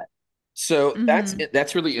I saw it. So Mm-hmm.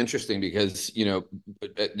 that's really interesting because,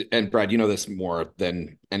 and Brad, you know this more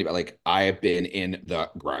than anybody. Like I've been in the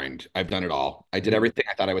grind. I've done it all. I did Hmm. everything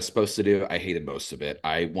I thought I was supposed to do. I hated most of it.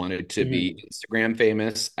 I wanted to be Hmm. Instagram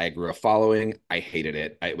famous. I grew a following. I hated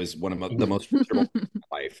it. It was one of the Hmm. most miserable things in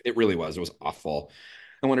my life. It really was. It was awful.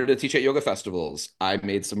 I wanted to teach at yoga festivals. I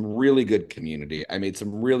made some really good community. I made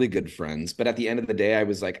some really good friends. But at the end of the day, I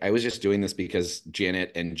was like, I was just doing this because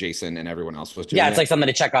Janet and Jason and everyone else was Yeah, doing it's it. like something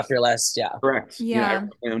to check off your list. Yeah. Correct. I Yeah.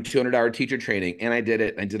 wrote my own 200-hour teacher training and I did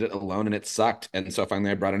it. I did it alone and it sucked. And so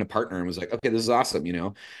finally I brought in a partner and was like, okay, this is awesome.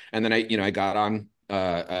 And then I got on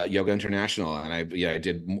Yoga International and I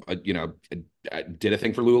did, I did a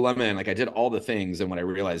thing for Lululemon. Like I did all the things. And what I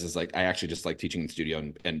realized is like, I actually just like teaching in the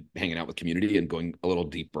studio and hanging out with community and going a little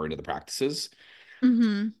deeper into the practices.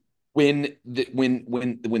 Mm-hmm. When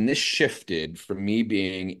this shifted from me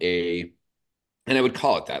being and I would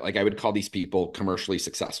call it that. Like I would call these people commercially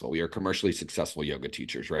successful. We are commercially successful yoga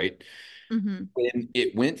teachers, right? Mm-hmm. When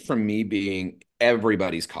it went from me being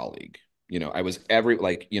everybody's colleague, I was every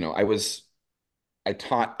like, I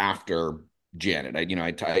taught after Janet.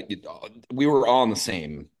 We were all in the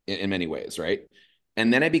same in many ways, right?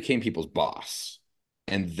 And then I became people's boss.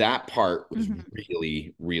 And that part was Mm-hmm.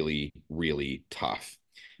 really, really, really tough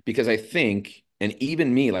because I think, and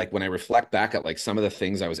even me, like when I reflect back at like some of the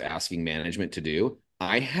things I was asking management to do,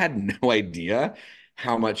 I had no idea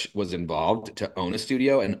how much was involved to own a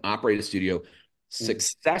studio and operate a studio Hmm.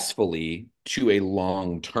 successfully to a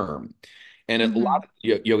long term. And a Mm-hmm. lot of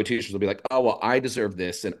yoga teachers will be like, oh, well, I deserve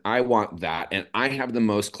this and I want that. And I have the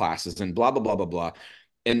most classes and blah, blah, blah, blah, blah.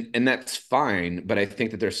 And that's fine. But I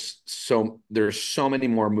think that there's so many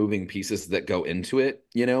more moving pieces that go into it.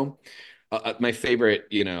 My favorite,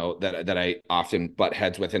 that I often butt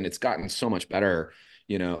heads with, and it's gotten so much better.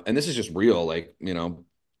 And this is just real.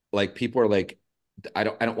 Like people are like, I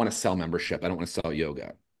don't want to sell membership. I don't want to sell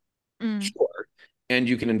yoga. Mm. Sure. And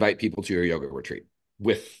you can invite people to your yoga retreat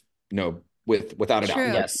with no without a doubt. Like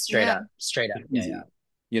True. Yes, straight Yeah. up, straight up. Yeah,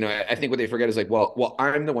 yeah. easy. I think what they forget is like, well,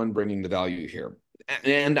 I'm the one bringing the value here.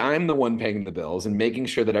 And I'm the one paying the bills and making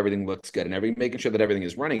sure that everything looks good and making sure that everything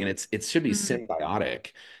is running. And it should be Mm.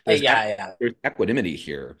 symbiotic. Yeah, yeah. There's equanimity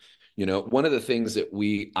here. One of the things that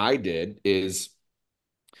I did is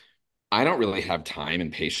I don't really have time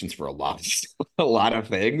and patience for a lot a lot of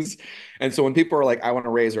things. And so when people are like, I want to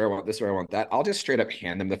raise or I want this or I want that, I'll just straight up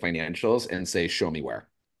hand them the financials and say, show me where.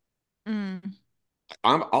 Mm.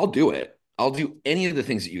 I'll do it. I'll do any of the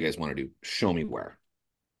things that you guys want to do. Show me where.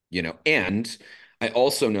 And I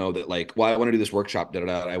also know that like, well, I want to do this workshop, da, da,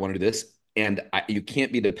 da, I want to do this. And you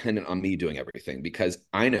can't be dependent on me doing everything because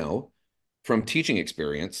I know from teaching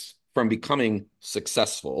experience, from becoming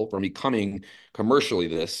successful, from becoming commercially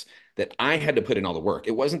this, that I had to put in all the work.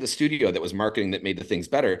 It wasn't the studio that was marketing that made the things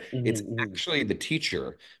better. It's Hmm. actually the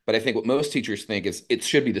teacher. But I think what most teachers think is it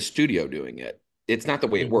should be the studio doing it. It's not the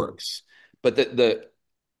way it Hmm. works. But the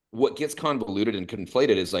what gets convoluted and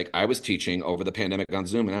conflated is like I was teaching over the pandemic on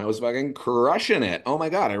Zoom and I was fucking crushing it. Oh my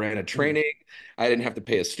God, I ran a Hmm. training. I didn't have to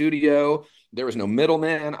pay a studio. There was no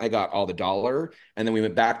middleman. I got all the dollar. And then we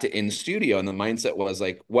went back to in studio. And the mindset was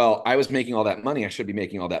like, well, I was making all that money. I should be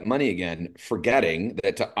making all that money again, forgetting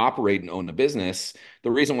that to operate and own a business,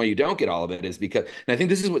 the reason why you don't get all of it is because, and I think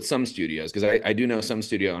this is what some studios, because I do know some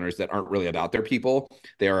studio owners that aren't really about their people.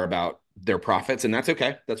 They are about their profits. And that's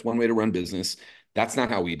okay. That's one way to run business. That's not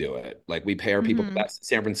how we do it. Like we pay our people the Mm-hmm. best in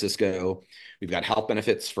San Francisco. We've got health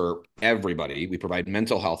benefits for everybody. We provide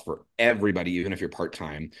mental health for everybody, even if you're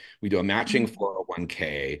part-time. We do a matching Mm-hmm.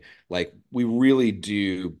 401k. Like we really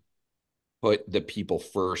do put the people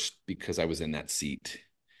first because I was in that seat.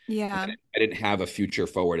 And Yeah. I didn't have a future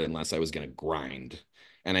forward unless I was going to grind.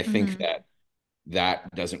 And I think Mm-hmm. that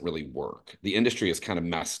that doesn't really work. The industry is kind of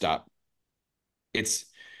messed up. It's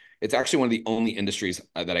it's actually one of the only industries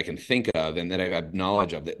that I can think of and that I have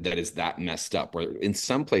knowledge of that is that messed up. Where in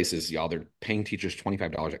some places, y'all, they're paying teachers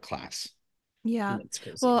 $25 a class. Yeah. That's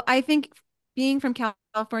crazy. Well, I think being from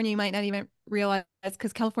California, you might not even realize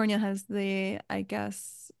because California has I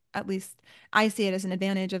guess, at least I see it as an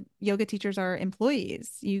advantage of yoga teachers are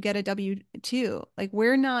employees. You get a W-2. Like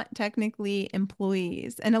we're not technically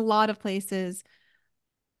employees. And a lot of places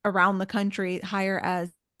around the country hire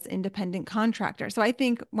as independent contractors. So I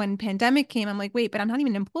think when pandemic came, I'm like, wait, but I'm not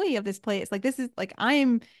even an employee of this place. Like this is like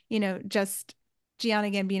I'm, just Gianna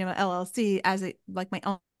Gambino LLC as like my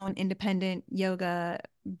own independent yoga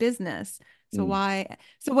business. So Mm. why?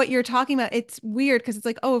 So what you're talking about, it's weird because it's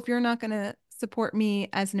like, oh, if you're not going to support me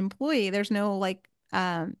as an employee, there's no like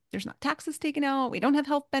there's not taxes taken out. We don't have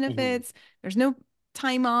health Hmm. benefits. There's no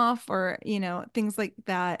time off or, things like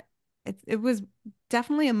that. It was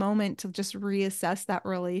definitely a moment to just reassess that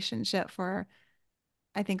relationship for,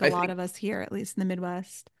 I think, a I lot think of us here, at least in the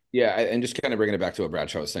Midwest. yeah, and just kind of bringing it back to what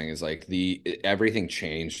Bradshaw was saying is like the everything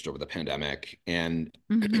changed over the pandemic, and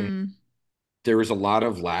Hmm. there was a lot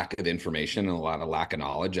of lack of information and a lot of lack of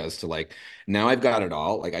knowledge as to like now I've got it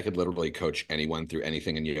all. Like I could literally coach anyone through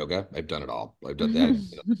anything in yoga. I've done it all. I've done that,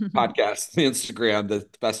 podcasts, the Instagram, the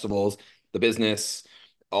festivals, the business,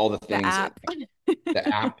 all the The things. app.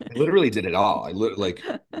 The app. I literally did it all. Like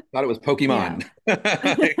thought it was Yeah. Pokemon.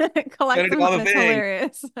 Collect Gonna do them all and the it's things.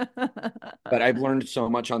 hilarious. But I've learned so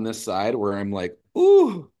much on this side where I'm like,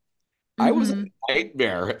 ooh, I was a Hmm.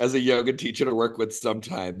 nightmare as a yoga teacher to work with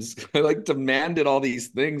sometimes. I like demanded all these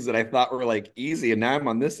things that I thought were like easy. And now I'm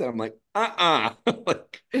on this side, I'm like,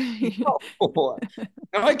 like, no.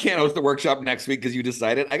 Now I can't host the workshop next week because you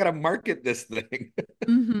decided I gotta market this thing.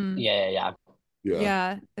 Hmm. Yeah, yeah, Yeah.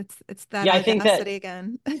 Yeah, it's that yeah. I think that audacity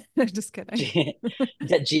again. Just kidding.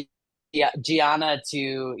 that yeah, Gianna,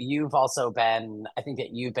 too, you've also been, I think that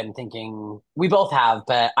you've been thinking, we both have,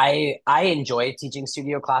 but I enjoy teaching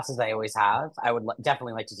studio classes. I always have. I would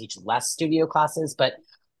definitely like to teach less studio classes, but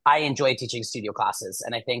I enjoy teaching studio classes.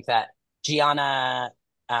 And I think that Gianna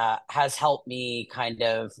has helped me kind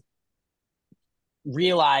of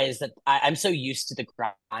realize that I'm so used to the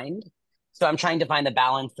grind. So I'm trying to find the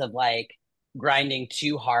balance of like grinding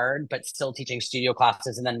too hard, but still teaching studio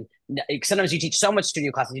classes. And then sometimes you teach so much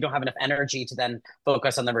studio classes, you don't have enough energy to then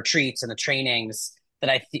focus on the retreats and the trainings.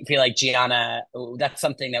 That feel like Gianna, that's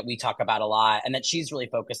something that we talk about a lot, and that she's really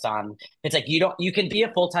focused on. It's like you can be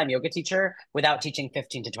a full time yoga teacher without teaching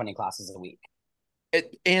 15 to 20 classes a week.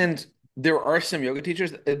 And there are some yoga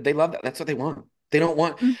teachers, they love that. That's what they want. They don't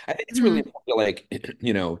want, I think it's really Hmm. important to like,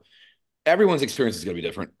 everyone's experience is going to be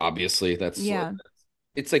different. Obviously, that's Yeah.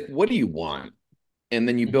 it's like, what do you want? And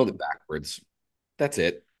then you build Mm-hmm. it backwards. That's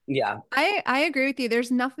it. Yeah. I agree with you.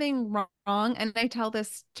 There's nothing wrong, and I tell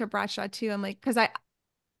this to Bradshaw too. I'm like, because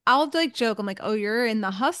I'll like joke. I'm like, oh, you're in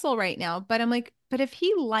the hustle right now, but I'm like, but if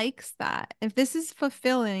he likes that, if this is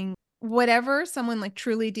fulfilling whatever someone like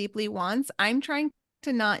truly deeply wants, I'm trying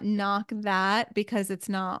to not knock that because it's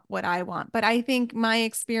not what I want. But I think my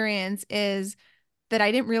experience is that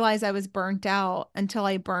I didn't realize I was burnt out until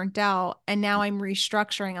I burnt out. And now I'm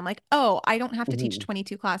restructuring. I'm like, oh, I don't have to teach Mm-hmm.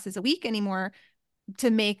 22 classes a week anymore to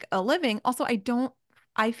make a living. Also,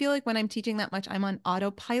 I feel like when I'm teaching that much, I'm on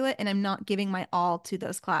autopilot and I'm not giving my all to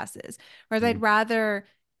those classes. Whereas I'd rather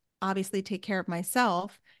obviously take care of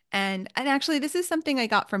myself. And actually this is something I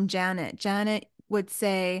got from Janet. Janet would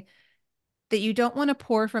say, that you don't want to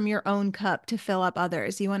pour from your own cup to fill up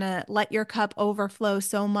others. You want to let your cup overflow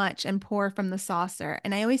so much and pour from the saucer.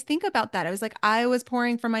 And I always think about that. I was like, I was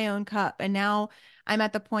pouring from my own cup, and now I'm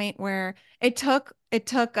at the point where it took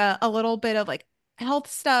a little bit of like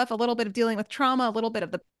health stuff, a little bit of dealing with trauma, a little bit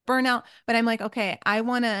of the burnout, but I'm like, okay, I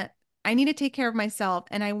need to take care of myself,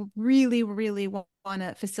 and I really, really want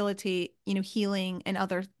to facilitate, healing and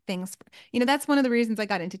other things. That's one of the reasons I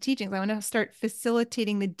got into teaching. I want to start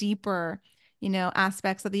facilitating the deeper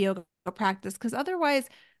aspects of the yoga practice. Because otherwise,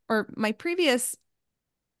 or my previous,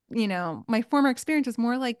 my former experience was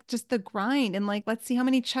more like just the grind and like, let's see how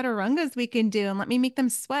many chaturangas we can do and let me make them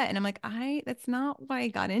sweat. And I'm like, that's not why I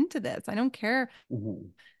got into this. I don't care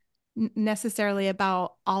Mm-hmm. necessarily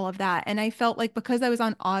about all of that. And I felt like because I was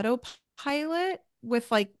on autopilot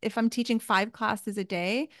with like if I'm teaching 5 classes a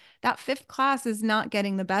day, that fifth class is not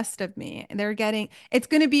getting the best of me. It's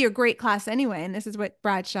going to be a great class anyway. And this is what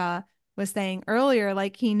Bradshaw was saying earlier.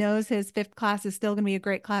 Like he knows his fifth class is still going to be a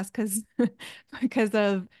great class because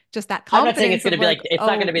of just that I'm not saying it's confidence going of to be like like, it's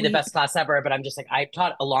not going to oh, be the best class ever, but I'm just like I've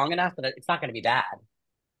taught long enough that it's not going to be bad.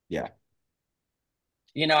 Yeah.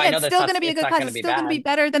 I yeah, know it's that's still not going to be a it's good not class. going to It's be still going to be bad.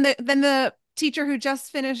 better than the teacher who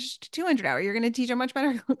just finished 200 hour. You're going to teach a much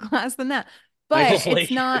better class than that. I But just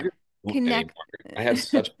it's Hopefully. not don't connect. anymore. I have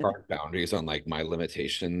such hard boundaries on like my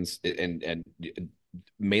limitations and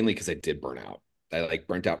mainly because I did burn out. I like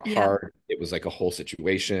burnt out Yeah. hard. It was like a whole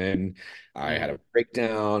situation. I had Mm-hmm. a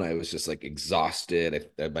breakdown. I was just like exhausted.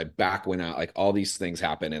 My back went out. Like all these things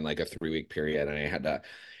happened in like a 3 week period, and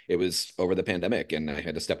it was over the pandemic, and I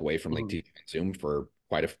had to step away from like Mm-hmm. teaching on Zoom for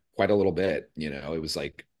quite a little bit. It was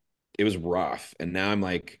like it was rough, and now I'm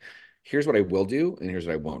like, here's what I will do, and here's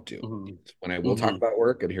what I won't do. When I will talk Mm-hmm. about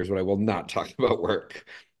work, and here's what I will not talk about work.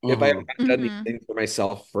 If I Mm-hmm. haven't done these Hmm. things for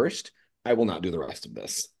myself first, I will not do the rest of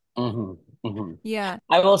this. Mm-hmm. Mm-hmm. Yeah.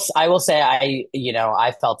 I will say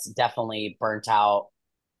I felt definitely burnt out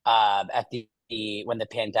at when the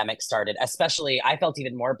pandemic started. Especially I felt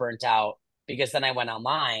even more burnt out because then I went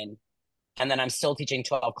online and then I'm still teaching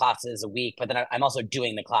 12 classes a week, but then I'm also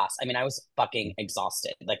doing the class. I mean, I was fucking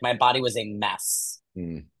exhausted. Like my body was a mess,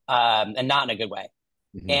 Mm-hmm. and not in a good way.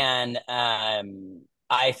 And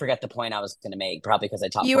I forget the point I was going to make, probably because I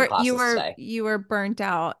taught You four were you classes were today. you were burnt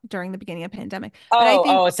out during the beginning of pandemic. But I Oh, think,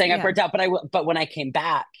 I was saying I yeah. burnt out, but when I came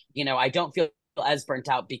back, I don't feel as burnt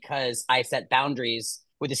out because I set boundaries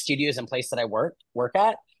with the studios and place that I work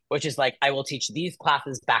at, which is like I will teach these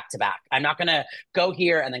classes back to back. I'm not gonna go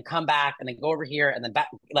here and then come back and then go over here and then back.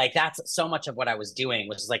 Like that's so much of what I was doing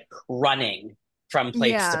was like running from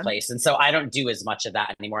place to Yeah. place, and so I don't do as much of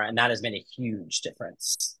that anymore, and that has been a huge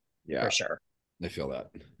difference for Yeah, sure. I feel that.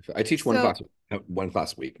 I teach So one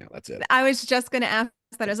class a week now. That's it. I was just going to ask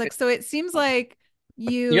that. I was like, so it seems like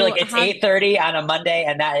You're you like it's have 8:30 on a Monday,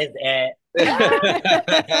 and that is it.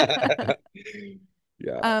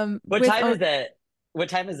 Yeah. What with time is it? What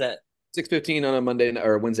time is it? 6:15 on a Monday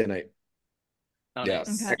or Wednesday night. Oh, Yeah.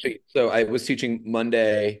 nice. okay. Actually, so I was teaching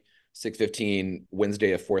Monday 6:15,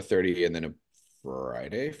 Wednesday at 4:30, and then a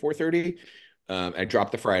Friday 4:30. I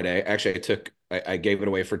dropped the Friday. Actually, I gave it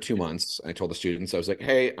away for 2 months. I told the students, I was like,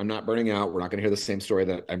 hey, I'm not burning out. We're not going to hear the same story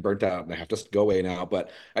that I'm burnt out and I have to go away now,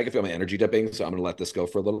 but I can feel my energy dipping. So I'm going to let this go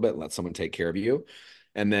for a little bit and let someone take care of you.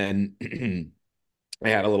 And then I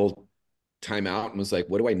had a little time out and was like,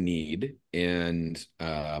 what do I need? And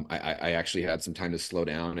I actually had some time to slow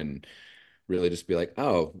down and really just be like,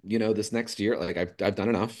 oh, this next year, like I've done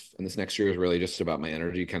enough. And this next year is really just about my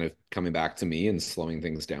energy kind of coming back to me and slowing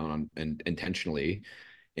things down and intentionally.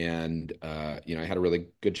 And I had a really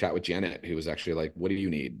good chat with Janet, who was actually like, what do you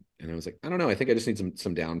need? And I was like, I don't know. I think I just need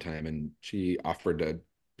some downtime. And she offered to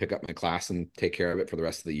pick up my class and take care of it for the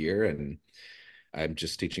rest of the year. And I'm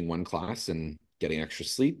just teaching one class and getting extra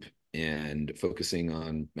sleep and focusing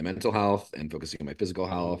on my mental health and focusing on my physical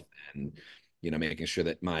health and making sure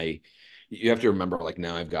that you have to remember, like,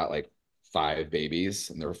 now I've got like 5 babies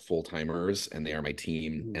and they're full timers and they are my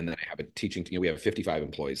team, and then I have a teaching team. We have 55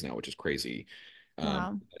 employees now, which is crazy.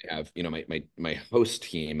 Wow. I have my host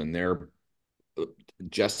team, and they're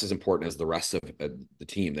just as important as the rest of the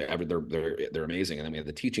team. They're amazing. And then we have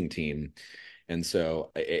the teaching team, and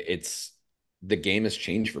so it's the game has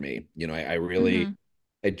changed for me. I really Hmm.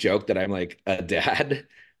 I joke that I'm like a dad,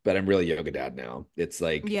 but I'm really yoga dad now. It's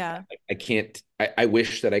like Yeah. I can't. I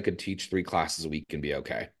wish that I could teach 3 classes a week and be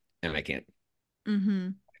okay, and I can't. Hmm.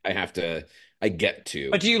 I have to. I get But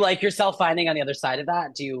to. do you like yourself finding on the other side of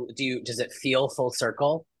that? Does it feel full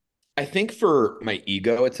circle? I think for my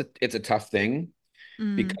ego, it's a tough thing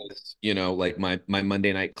Mm. because like my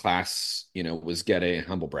Monday night class, was getting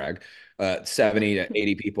humble brag, 70 to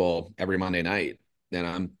 80 people every Monday night. And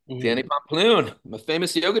I'm Danni Mm-hmm. Pomplun. I'm a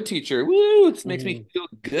famous yoga teacher. Woo! It makes me Mm-hmm. feel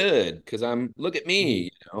good because look at Mm-hmm.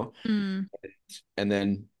 me. Mm. And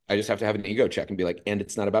then I just have to have an ego check and be like, and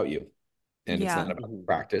it's not about you. And it's Yeah. not about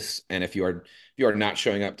practice. And if you are not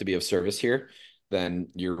showing up to be of service here, then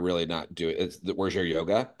you're really not doing it's the where's your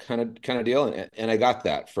yoga kind of deal. And I got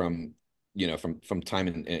that from time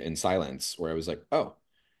in silence where I was like, oh,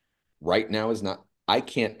 right now is not I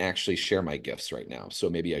can't actually share my gifts right now. So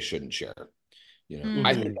maybe I shouldn't share. I Hmm.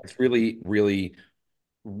 think that's really, really,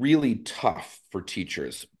 really tough for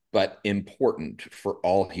teachers, but important for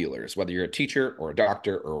all healers, whether you're a teacher or a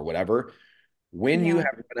doctor or whatever. When you Yeah.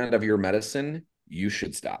 have run out of your medicine, you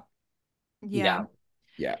should stop. Yeah.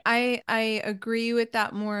 Yeah. Yeah. I agree with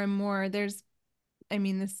that more and more. I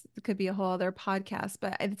mean, this could be a whole other podcast,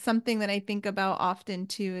 but it's something that I think about often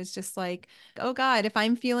too, is just like, oh God, if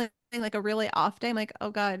I'm feeling like a really off day, I'm like,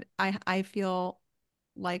 oh God, I feel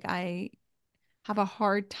like I have a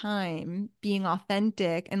hard time being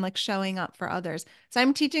authentic and like showing up for others. So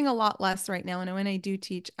I'm teaching a lot less right now. And when I do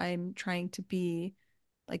teach, I'm trying to be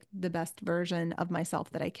like the best version of myself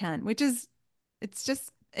that I can, which is, it's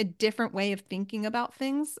just a different way of thinking about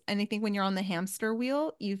things. And I think when you're on the hamster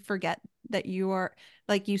wheel, you forget that you are,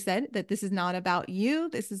 like you said, that this is not about you.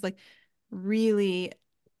 This is like really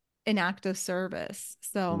an act of service.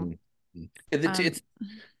 So, Mhm. It- um, It's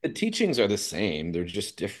the teachings are the same. They're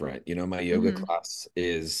just different. My yoga mhm, class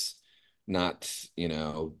is not,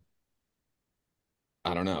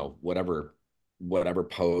 I don't know, whatever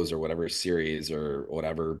pose or whatever series or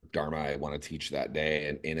whatever dharma I want to teach that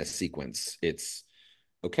day in a sequence. It's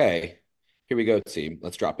okay. Here we go, team.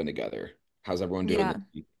 Let's drop in together. How's everyone doing yeah, this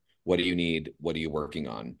week? What do you need? What are you working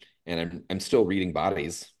on? And I'm still reading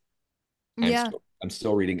bodies. I'm yeah, still I'm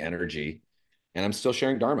still reading energy, and I'm still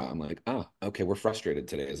sharing dharma. I'm like, okay, we're frustrated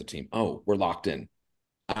today as a team. Oh, we're locked in.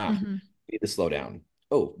 hmm, We need to slow down.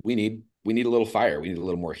 Oh, we need a little fire. We need a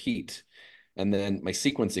little more heat. And then my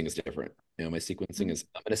sequencing is different. My sequencing is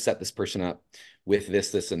I'm going to set this person up with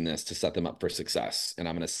this, this, and this to set them up for success. And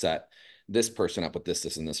I'm going to set this person up with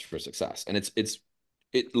this, and this for success. And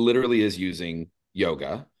it literally is using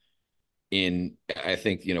yoga in, I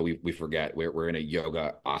think, we forget we're in a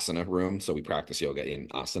yoga asana room. So we practice yoga in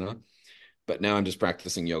asana, but now I'm just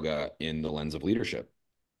practicing yoga in the lens of leadership.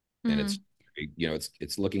 And Mm.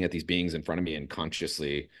 it's looking at these beings in front of me and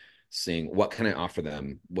consciously seeing what can I offer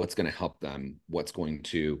them, what's going to help them, what's going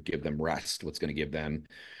to give them rest, what's going to give them,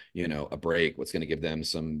 a break, what's going to give them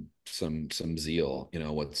some zeal,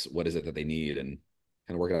 what is it that they need, and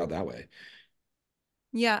kind of work it out that way.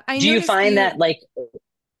 Yeah, I Do you noticed find you. that like,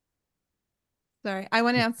 Sorry, I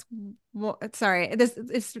want to ask. Sorry,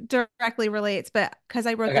 this directly relates, but because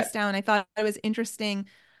I wrote okay, this down, I thought it was interesting.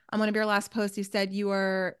 On one of your last posts, you said you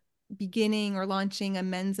are beginning or launching a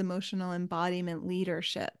men's emotional embodiment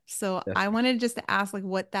leadership. So Yes. I wanted just to ask, like,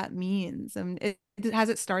 what that means. Has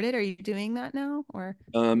it started? Are you doing that now, or?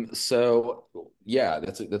 So yeah,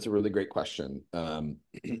 that's a really great question. I'm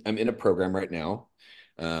in a program right now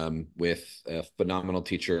with a phenomenal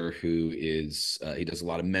teacher who he does a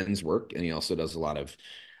lot of men's work, and he also does a lot of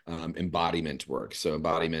embodiment work. So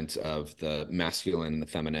embodiment of the masculine and the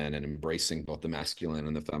feminine, and embracing both the masculine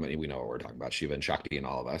and the feminine. We know what we're talking about, Shiva and Shakti and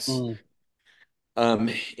all of us. mm,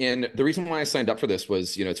 And the reason why I signed up for this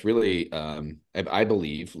was, it's really, I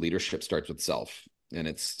believe leadership starts with self, and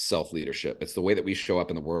it's self leadership. It's the way that we show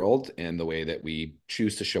up in the world and the way that we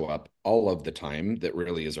choose to show up all of the time that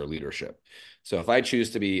really is our leadership. So if I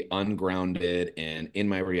choose to be ungrounded and in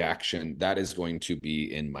my reaction, that is going to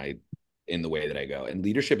be in the way that I go. And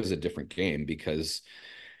leadership is a different game because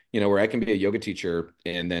where I can be a yoga teacher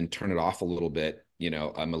and then turn it off a little bit.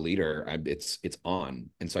 I'm a leader. It's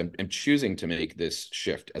on, and so I'm choosing to make this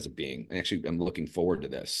shift as a being. And actually, I'm looking forward to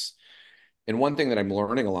this. And one thing that I'm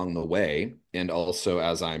learning along the way, and also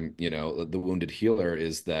as I'm, the wounded healer,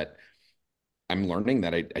 is that I'm learning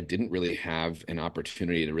that I didn't really have an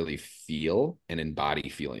opportunity to really feel and embody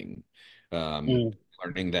feeling. Um, mm,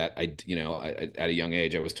 Learning that at a young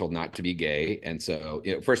age, I was told not to be gay. And so,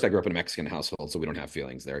 first I grew up in a Mexican household, so we don't have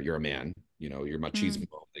feelings there. You're a man, you're machismo. Mm.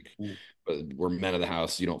 Like, mm. but we're men of the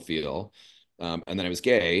house, you don't feel. And then I was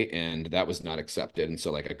gay, and that was not accepted. And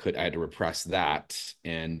so, like, I had to repress that.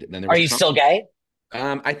 And then there Are was you trauma. still gay?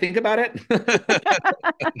 I think about it. I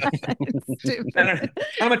Stupid. don't know.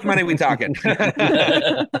 How much money are we talking?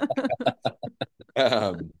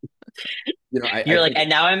 um, I You're like, think. and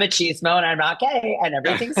now I'm a machismo and I'm not gay and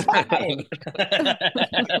everything's fine.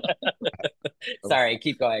 Sorry,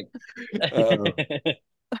 keep going. uh,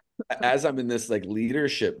 as I'm in this like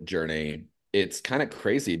leadership journey, it's kind of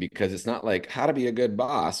crazy because it's not like how to be a good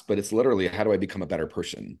boss, but it's literally how do I become a better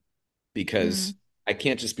person? Because Mm. I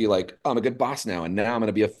can't just be like, oh, I'm a good boss now, and now I'm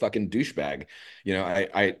gonna be a fucking douchebag.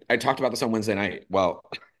 I talked about this on Wednesday night. Well,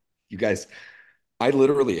 you guys, I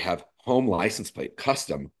literally have home license plate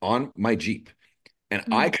custom on my Jeep, and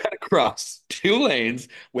I Mm. cut across two lanes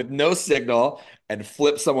with no signal and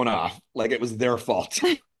flipped someone off like it was their fault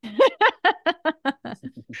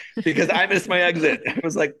because I missed my exit. I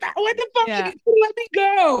was like, what the fuck? Yeah. You let me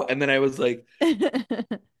go. And then I was like,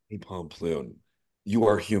 hey, Pomplun, you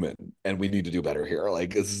are human and we need to do better here.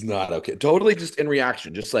 Like, this is not okay. Totally just in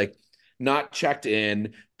reaction, just like not checked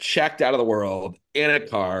in, checked out of the world, in a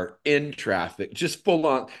car, in traffic, just full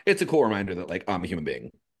on. It's a cool reminder that like I'm a human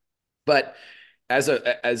being. But as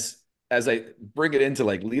I bring it into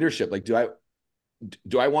like leadership, like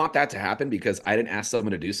do I want that to happen because I didn't ask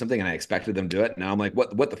someone to do something and I expected them to do it? Now I'm like,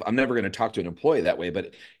 I'm never going to talk to an employee that way,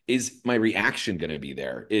 but is my reaction going to be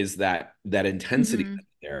there? Is that intensity Hmm.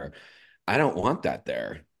 there? I don't want that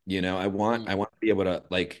there. I Mm, want to be able to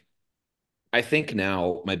like, I think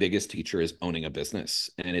now my biggest teacher is owning a business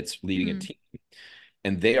and it's leading a Mm. team,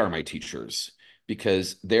 and they are my teachers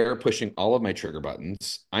because they're pushing all of my trigger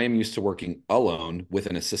buttons. I am used to working alone with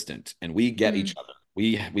an assistant, and we get each Mm. other.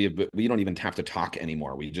 We don't even have to talk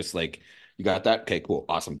anymore. We just like, you got that? Okay, cool,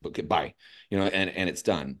 awesome. Okay, bye. And it's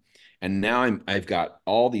done. And now I've got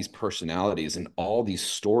all these personalities and all these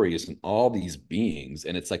stories and all these beings,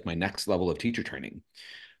 and it's like my next level of teacher training.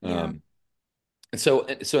 Yeah. And so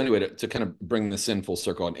anyway, to kind of bring this in full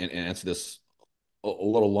circle and answer this a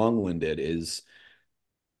little long-winded, is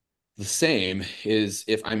the same is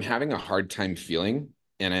if I'm having a hard time feeling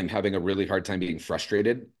and I'm having a really hard time being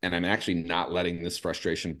frustrated, and I'm actually not letting this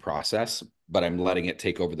frustration process, but I'm letting it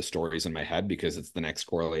take over the stories in my head because it's the next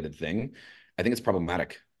correlated thing. I think it's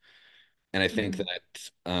problematic. And I think Hmm.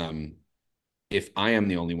 that if I am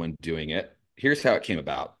the only one doing it, here's how it came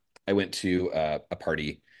about. I went to a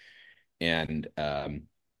party, and a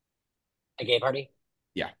gay party?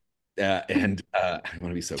 yeah, and I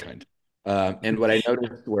want to be so kind. And what I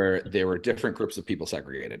noticed were there were different groups of people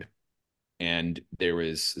segregated. And there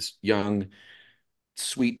was this young,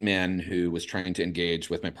 sweet man who was trying to engage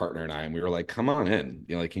with my partner and I, and we were like, come on in.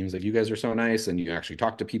 Like he was like, you guys are so nice and you actually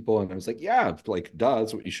talk to people. And I was like, yeah, like duh,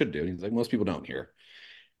 that's what you should do. And he's like, most people don't here.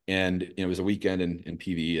 And it was a weekend in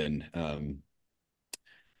PV, and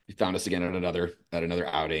he found us again at another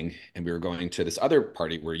outing, and we were going to this other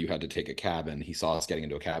party where you had to take a cab, and he saw us getting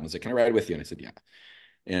into a cab and was like, can I ride with you? And I said, yeah.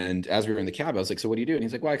 And as we were in the cab, I was like, so what do you do? And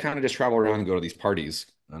he's like, well, I kind of just travel around and go to these parties.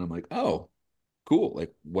 And I'm like, oh, cool.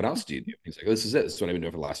 Like, what else do you do? He's like, this is it. This is what I've been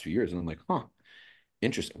doing for the last few years. And I'm like, huh,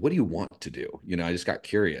 interesting. What do you want to do? I just got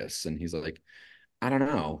curious. And he's like, I don't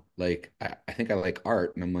know. Like, I think I like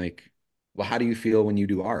art. And I'm like, well, how do you feel when you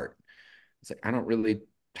do art? It's like, I don't really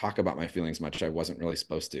talk about my feelings much. I wasn't really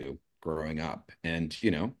supposed to growing up. And,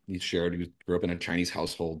 he shared, he grew up in a Chinese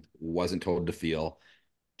household, wasn't told to feel,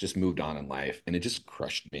 just moved on in life. And it just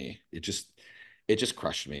crushed me. It just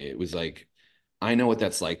crushed me. It was like, I know what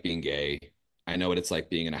that's like being gay. I know what it's like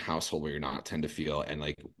being in a household where you're not tend to feel. And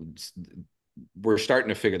like, we're starting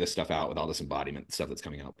to figure this stuff out with all this embodiment stuff that's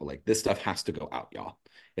coming out. But like, this stuff has to go out, y'all.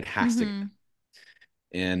 It has to. Mm-hmm.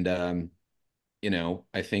 And,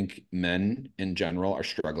 I think men in general are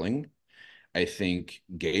struggling. I think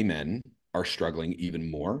gay men are struggling even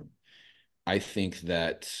more. I think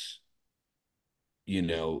that,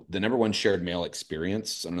 the number one shared male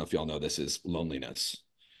experience, I don't know if y'all know this, is loneliness.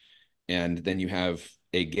 And then you have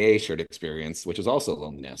a gay shared experience, which is also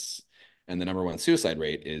loneliness. And the number one suicide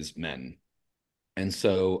rate is men. And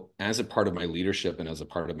so, as a part of my leadership and as a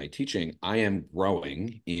part of my teaching, I am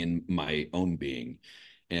growing in my own being.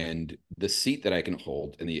 And the seat that I can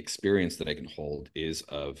hold and the experience that I can hold is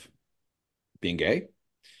of being gay,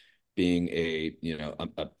 being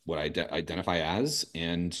what I identify as,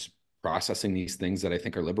 and processing these things that I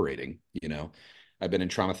think are liberating. I've been in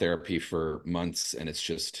trauma therapy for months, and it's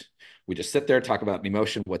just, we just sit there, talk about an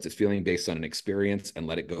emotion, what's it feeling based on an experience, and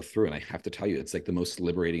let it go through. And I have to tell you, it's like the most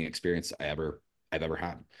liberating experience I've ever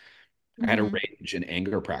had. I had a Mm-hmm. rage and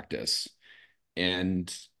anger practice,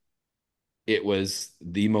 and it was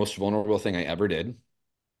the most vulnerable thing I ever did,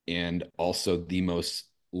 and also the most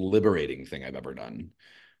liberating thing I've ever done,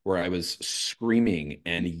 where I was screaming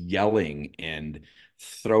and yelling and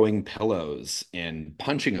throwing pillows and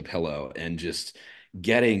punching a pillow and just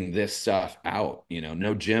getting this stuff out.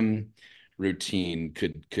 No gym routine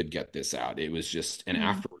could get this out. It was just, and Mm-hmm.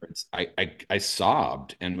 afterwards I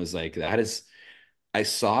sobbed and was like, I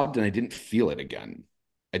sobbed and I didn't feel it again.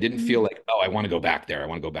 I didn't feel Mm-hmm. like, oh, I want to go back there. I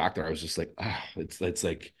want to go back there. I was just like, ah, it's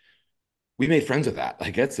like we made friends with that.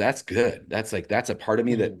 Like that's good. That's a part of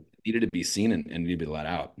me that Mhm. needed to be seen and needed to be let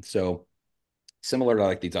out. So similar to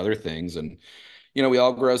like these other things, and we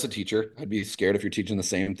all grow as a teacher. I'd be scared if you're teaching the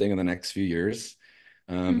same thing in the next few years.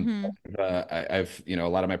 Um, Mm-hmm. I've a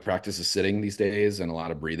lot of my practice is sitting these days, and a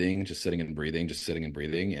lot of breathing, just sitting and breathing, just sitting and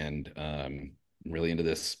breathing, and I'm really into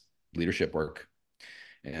this leadership work,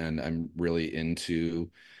 and I'm really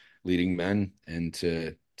into leading men and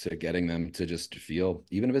to getting them to just feel,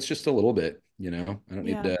 even if it's just a little bit. Yeah. I don't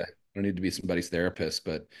need to be somebody's therapist,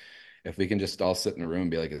 but if we can just all sit in a room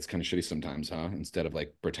and be like, it's kind of shitty sometimes, huh? Instead of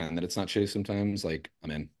like pretend that it's not shitty sometimes, like I'm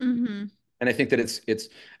in. Mm-hmm. And I think that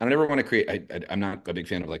I don't ever want to create, I'm not a big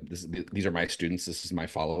fan of like, these are my students, this is my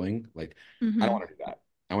following. Like, I don't Mm-hmm. want to do that.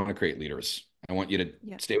 I want to create leaders. I want you to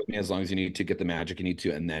Yeah. stay with me as long as you need to, get the magic you need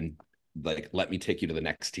to, and then like, let me take you to the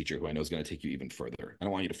next teacher who I know is going to take you even further. I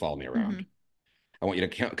don't want you to follow me Mm-hmm. around. I want you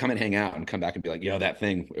to come and hang out and come back and be like, yo, that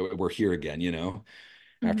thing, we're here again,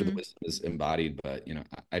 after the Mm-hmm. wisdom is embodied. But,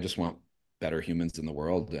 I just want better humans in the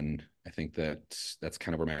world. And I think that that's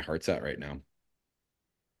kind of where my heart's at right now.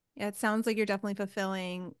 Yeah, it sounds like you're definitely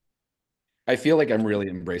fulfilling. I feel like I'm really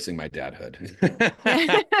embracing my dadhood.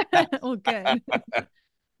 Yeah. Well, good.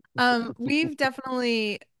 We've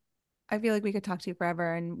definitely, I feel like we could talk to you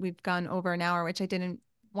forever, and we've gone over an hour, which I didn't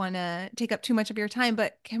want to take up too much of your time,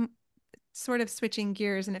 but sort of switching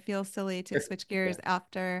gears, and it feels silly to switch Yeah. gears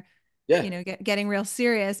after, Yeah. getting real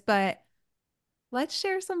serious, but let's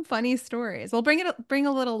share some funny stories. We'll bring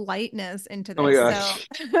a little lightness into Oh my this. So,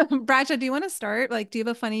 gosh. Bradshaw, do you want to start? Like, do you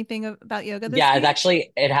have a funny thing about yoga this Yeah, it's week?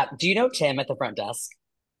 actually it happened. Do you know Tim at the front desk?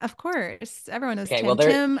 Of course. Everyone knows Okay, well Tim.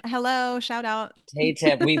 there Tim, hello, shout out. hey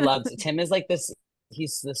Tim, we loved Tim is like this,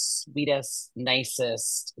 he's the sweetest,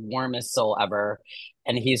 nicest, warmest soul ever.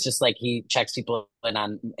 And he's just like he checks people in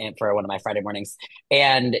on for one of my Friday mornings.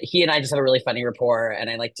 And he and I just have a really funny rapport. And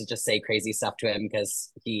I like to just say crazy stuff to him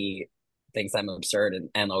because he thinks I'm absurd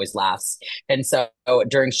and always laughs. And so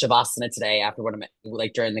during Shavasana today, after one of my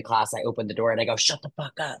like during the class, I opened the door and I go, shut the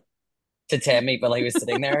fuck up to Timmy while he was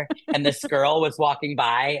sitting there. And this girl was walking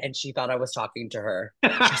by and she thought I was talking to her.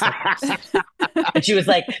 She's like, And she was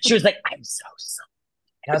like, I'm so sorry.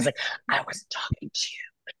 And I was like, I wasn't talking to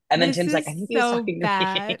you. And then This Tim's like, is I think he was so talking to me.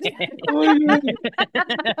 bad. Oh my God.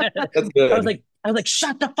 That's good. I was like,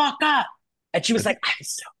 shut the fuck up. And she was like, I'm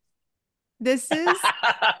so This is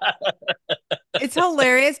It's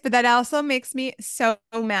hilarious, but that also makes me so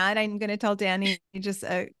mad. I'm going to tell Danny just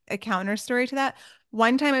a counter story to that.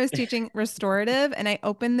 One time I was teaching restorative and I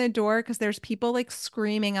opened the door because there's people like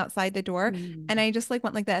screaming outside the door. And I just like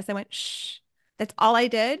went like this. I went, shh. That's all I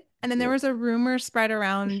did. And then there Yep. was a rumor spread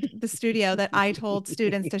around the studio that I told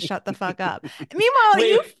students to shut the fuck up. Meanwhile,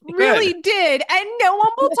 you Wait, really Good. did. And no one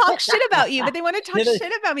will talk shit about you, but they want to no, talk no,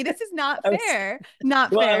 shit about me. This is not I was fair.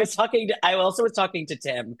 Not well, fair. I also was talking to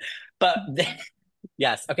Tim, but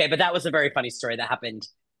yes, okay, but that was a very funny story that happened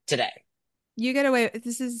today. You get away.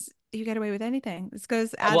 You get away with anything. This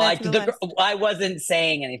goes add that to the list. I wasn't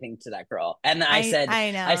saying anything to that girl, and I know,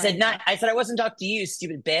 I know. I said I wasn't talking to you,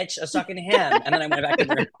 stupid bitch. I was talking to him, and then I went back in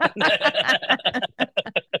the room.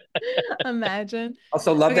 Imagine.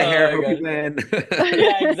 Also, love the Okay. hair. Oh my Hope you god. win.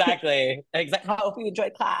 Yeah, exactly. Exactly. I hope you enjoy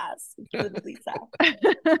class, Lisa.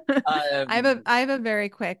 I have a very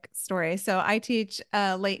quick story. So I teach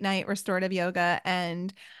late night restorative yoga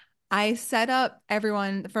and I set up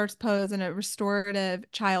everyone the first pose in a restorative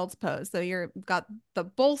child's pose. So you're got the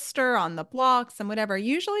bolster on the blocks and whatever.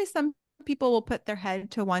 Usually some people will put their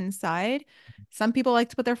head to one side. Some people like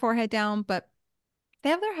to put their forehead down, but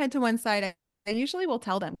they have their head to one side. I usually will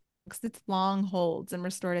tell them because it's long holds in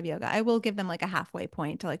restorative yoga. I will give them like a halfway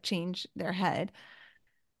point to like change their head.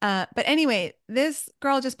 But anyway, this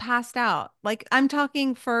girl just passed out. Like I'm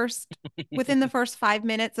talking first, within the first 5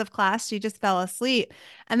 minutes of class, she just fell asleep.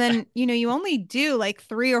 And then, you only do like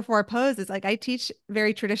 3 or 4 poses. Like I teach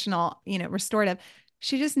very traditional, restorative.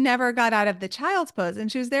 She just never got out of the child's pose.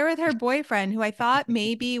 And she was there with her boyfriend, who I thought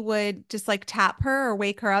maybe would just like tap her or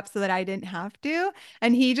wake her up so that I didn't have to.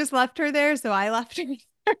 And he just left her there. So I left her.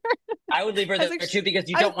 I would leave her I was there like, too because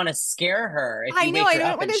you I was don't want to scare her if I you know wake I her don't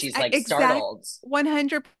up want and to she's like exact startled.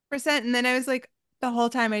 100%. And then I was like, the whole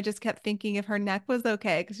time I just kept thinking if her neck was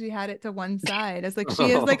okay because she had it to one side. I was like, she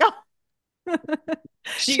is like, Oh. oh,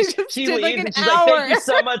 she just She did like leaves an and she's like, "Thank hour. you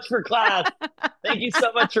so much for class. Thank you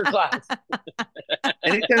so much for class."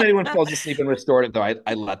 Anytime anyone falls asleep in restorative, though,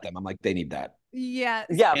 I let them. I'm like, they need that. Yes,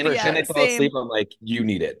 Yeah, for Anytime yeah, they sure. fall asleep, same. I'm like, you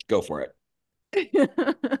need it. Go for it.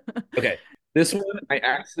 Okay. This one,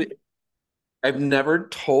 I've never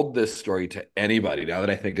told this story to anybody now that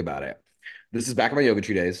I think about it. This is back in my yoga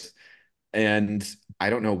tree days, and I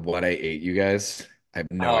don't know what I ate, you guys. I have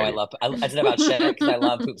no Oh, idea. I did about shit because I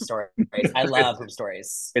love poop stories. I love poop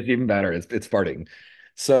stories. It's even better. It's farting.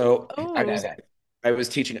 So Okay, okay. I was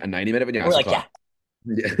teaching a 90-minute We're vinyasa like, class,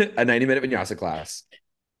 yeah. a 90-minute vinyasa class,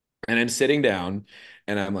 and I'm sitting down,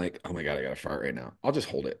 and I'm like, oh my God, I gotta fart right now. I'll just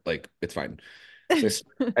hold it. Like it's fine. So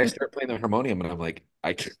I start playing the harmonium, and I'm like,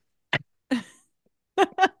 I can't.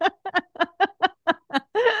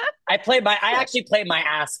 I actually play my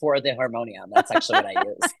ass for the harmonium. That's actually what I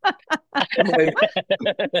use. I'm like,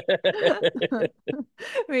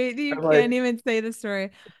 Wait, you I'm like, can't even say the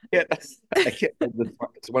story. yeah, I can't hold this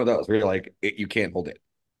fart. It's one of those where you're like, you can't hold it.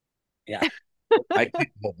 Yeah. I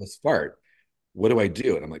can't hold this fart. What do I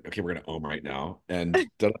do? And I'm like, okay, we're gonna ohm right now. And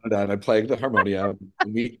I'm playing the harmonium,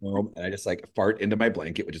 and we ohm, and I just like fart into my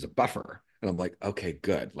blanket, which is a buffer. And I'm like, okay,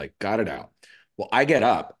 good, like got it out. Well, I get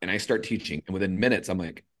up and I start teaching, and within minutes, I'm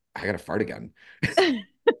like, I gotta fart again.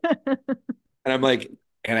 And I'm like,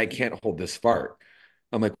 and I can't hold this fart.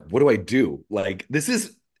 I'm like, what do I do? Like, this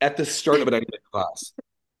is at the start of an idea class.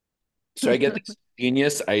 So I get this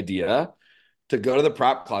genius idea to go to the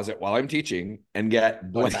prop closet while I'm teaching and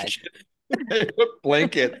get Go inside.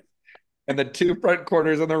 blanket in the 2 front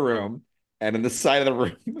corners of the room and in the side of the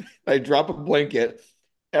room. I drop a blanket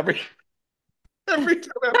every time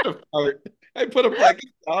I have to fart. I put a blanket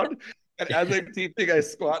down, and as I'm teaching, I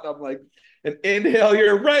squat. And I'm like, and inhale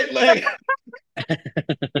your right leg.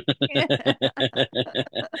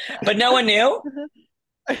 But no one knew.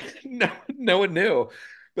 No one knew,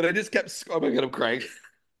 but I just kept. Oh my God, I'm crying.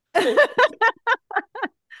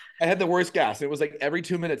 I had the worst gas. It was like every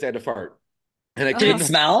 2 minutes I had to fart, and I Did it Oh, couldn't.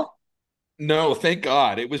 smell? No, thank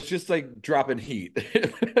God. It was just like dropping heat.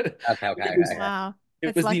 Okay, okay, It okay, was okay. wow. it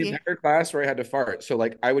That's was the lucky. entire class where I had to fart. So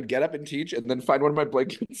like I would get up and teach and then find one of my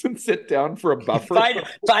blankets and sit down for a buffer.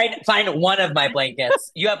 Find one of my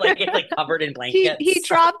blankets. You have like it's like covered in He blankets.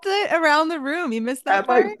 dropped it around the room. You missed I that had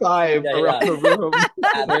part? like five Yeah, around yeah. the room.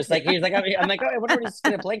 There's like he's like I'm like, oh, I wonder what he's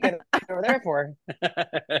gonna blanket over there for.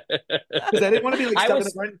 Because I didn't want to be like I stuck in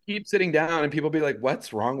the was front and keep sitting down and people be like,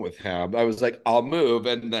 what's wrong with him? I was like, I'll move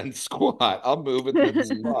and then squat. I'll move and then mm,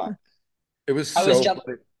 squat. It was I was so jump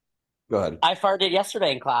funny. Go ahead. I farted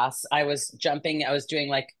yesterday in class. I was jumping. I was doing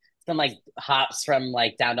like some like hops from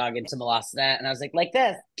like down dog into Molosset, and I was like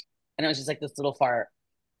this, and it was just like this little fart.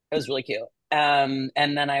 It was really cute. And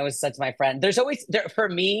then I was said to my friend, there's always there for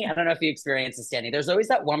me, I don't know if you experience this, Danny, there's always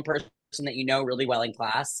that one person that you know really well in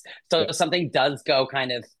class. So Yeah. if something does go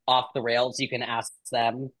kind of off the rails, you can ask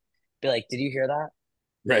them, be like, did you hear that?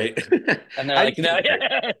 Right. And they're I like, just no. don't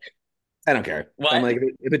care. I don't care. I'm What? like,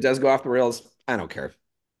 if it does go off the rails, I don't care.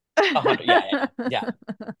 100. Yeah.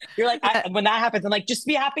 You're like, when that happens, I'm like, just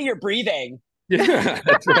be happy you're breathing. Yeah,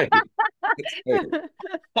 that's right. That's right.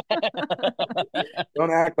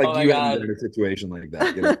 Don't act Oh like my you haven't God. been in a situation like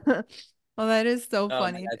that, you know? Well, that is so Oh my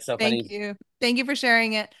funny. God. It's so Thank funny. you. Thank you for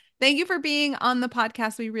sharing it. Thank you for being on the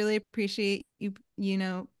podcast. We really appreciate you,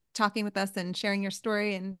 talking with us and sharing your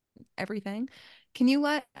story and everything. Can you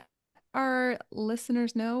let our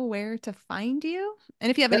listeners know where to find you? And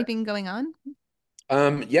if you have Yeah. anything going on?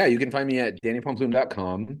 Yeah, you can find me at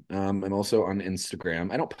DanniPomplun.com. I'm also on Instagram.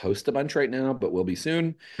 I don't post a bunch right now, but will be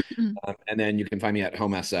soon. And then you can find me at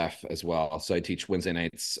Home SF as well. So I teach Wednesday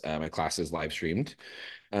nights. My class is live streamed.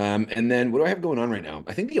 And then what do I have going on right now?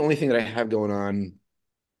 I think the only thing that I have going on,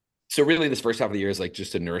 so really this first half of the year is like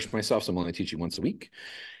just to nourish myself. So I'm only teaching once a week.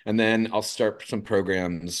 And then I'll start some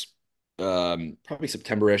programs probably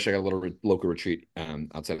September-ish. I got a little local retreat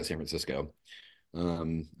outside of San Francisco.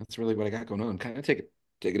 That's really what I got going on. Kind of taking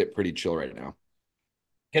it pretty chill right now.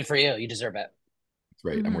 Good for you. You deserve it. That's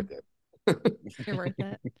right. I'm Mhm. worth it. You're worth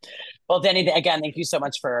it. Well, Danny, again, thank you so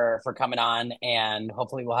much for coming on, and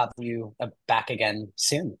hopefully we'll have you back again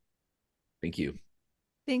soon. Thank you.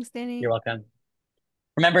 Thanks, Danny. You're welcome.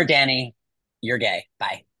 Remember, Danny, you're gay.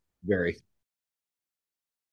 Bye. Very.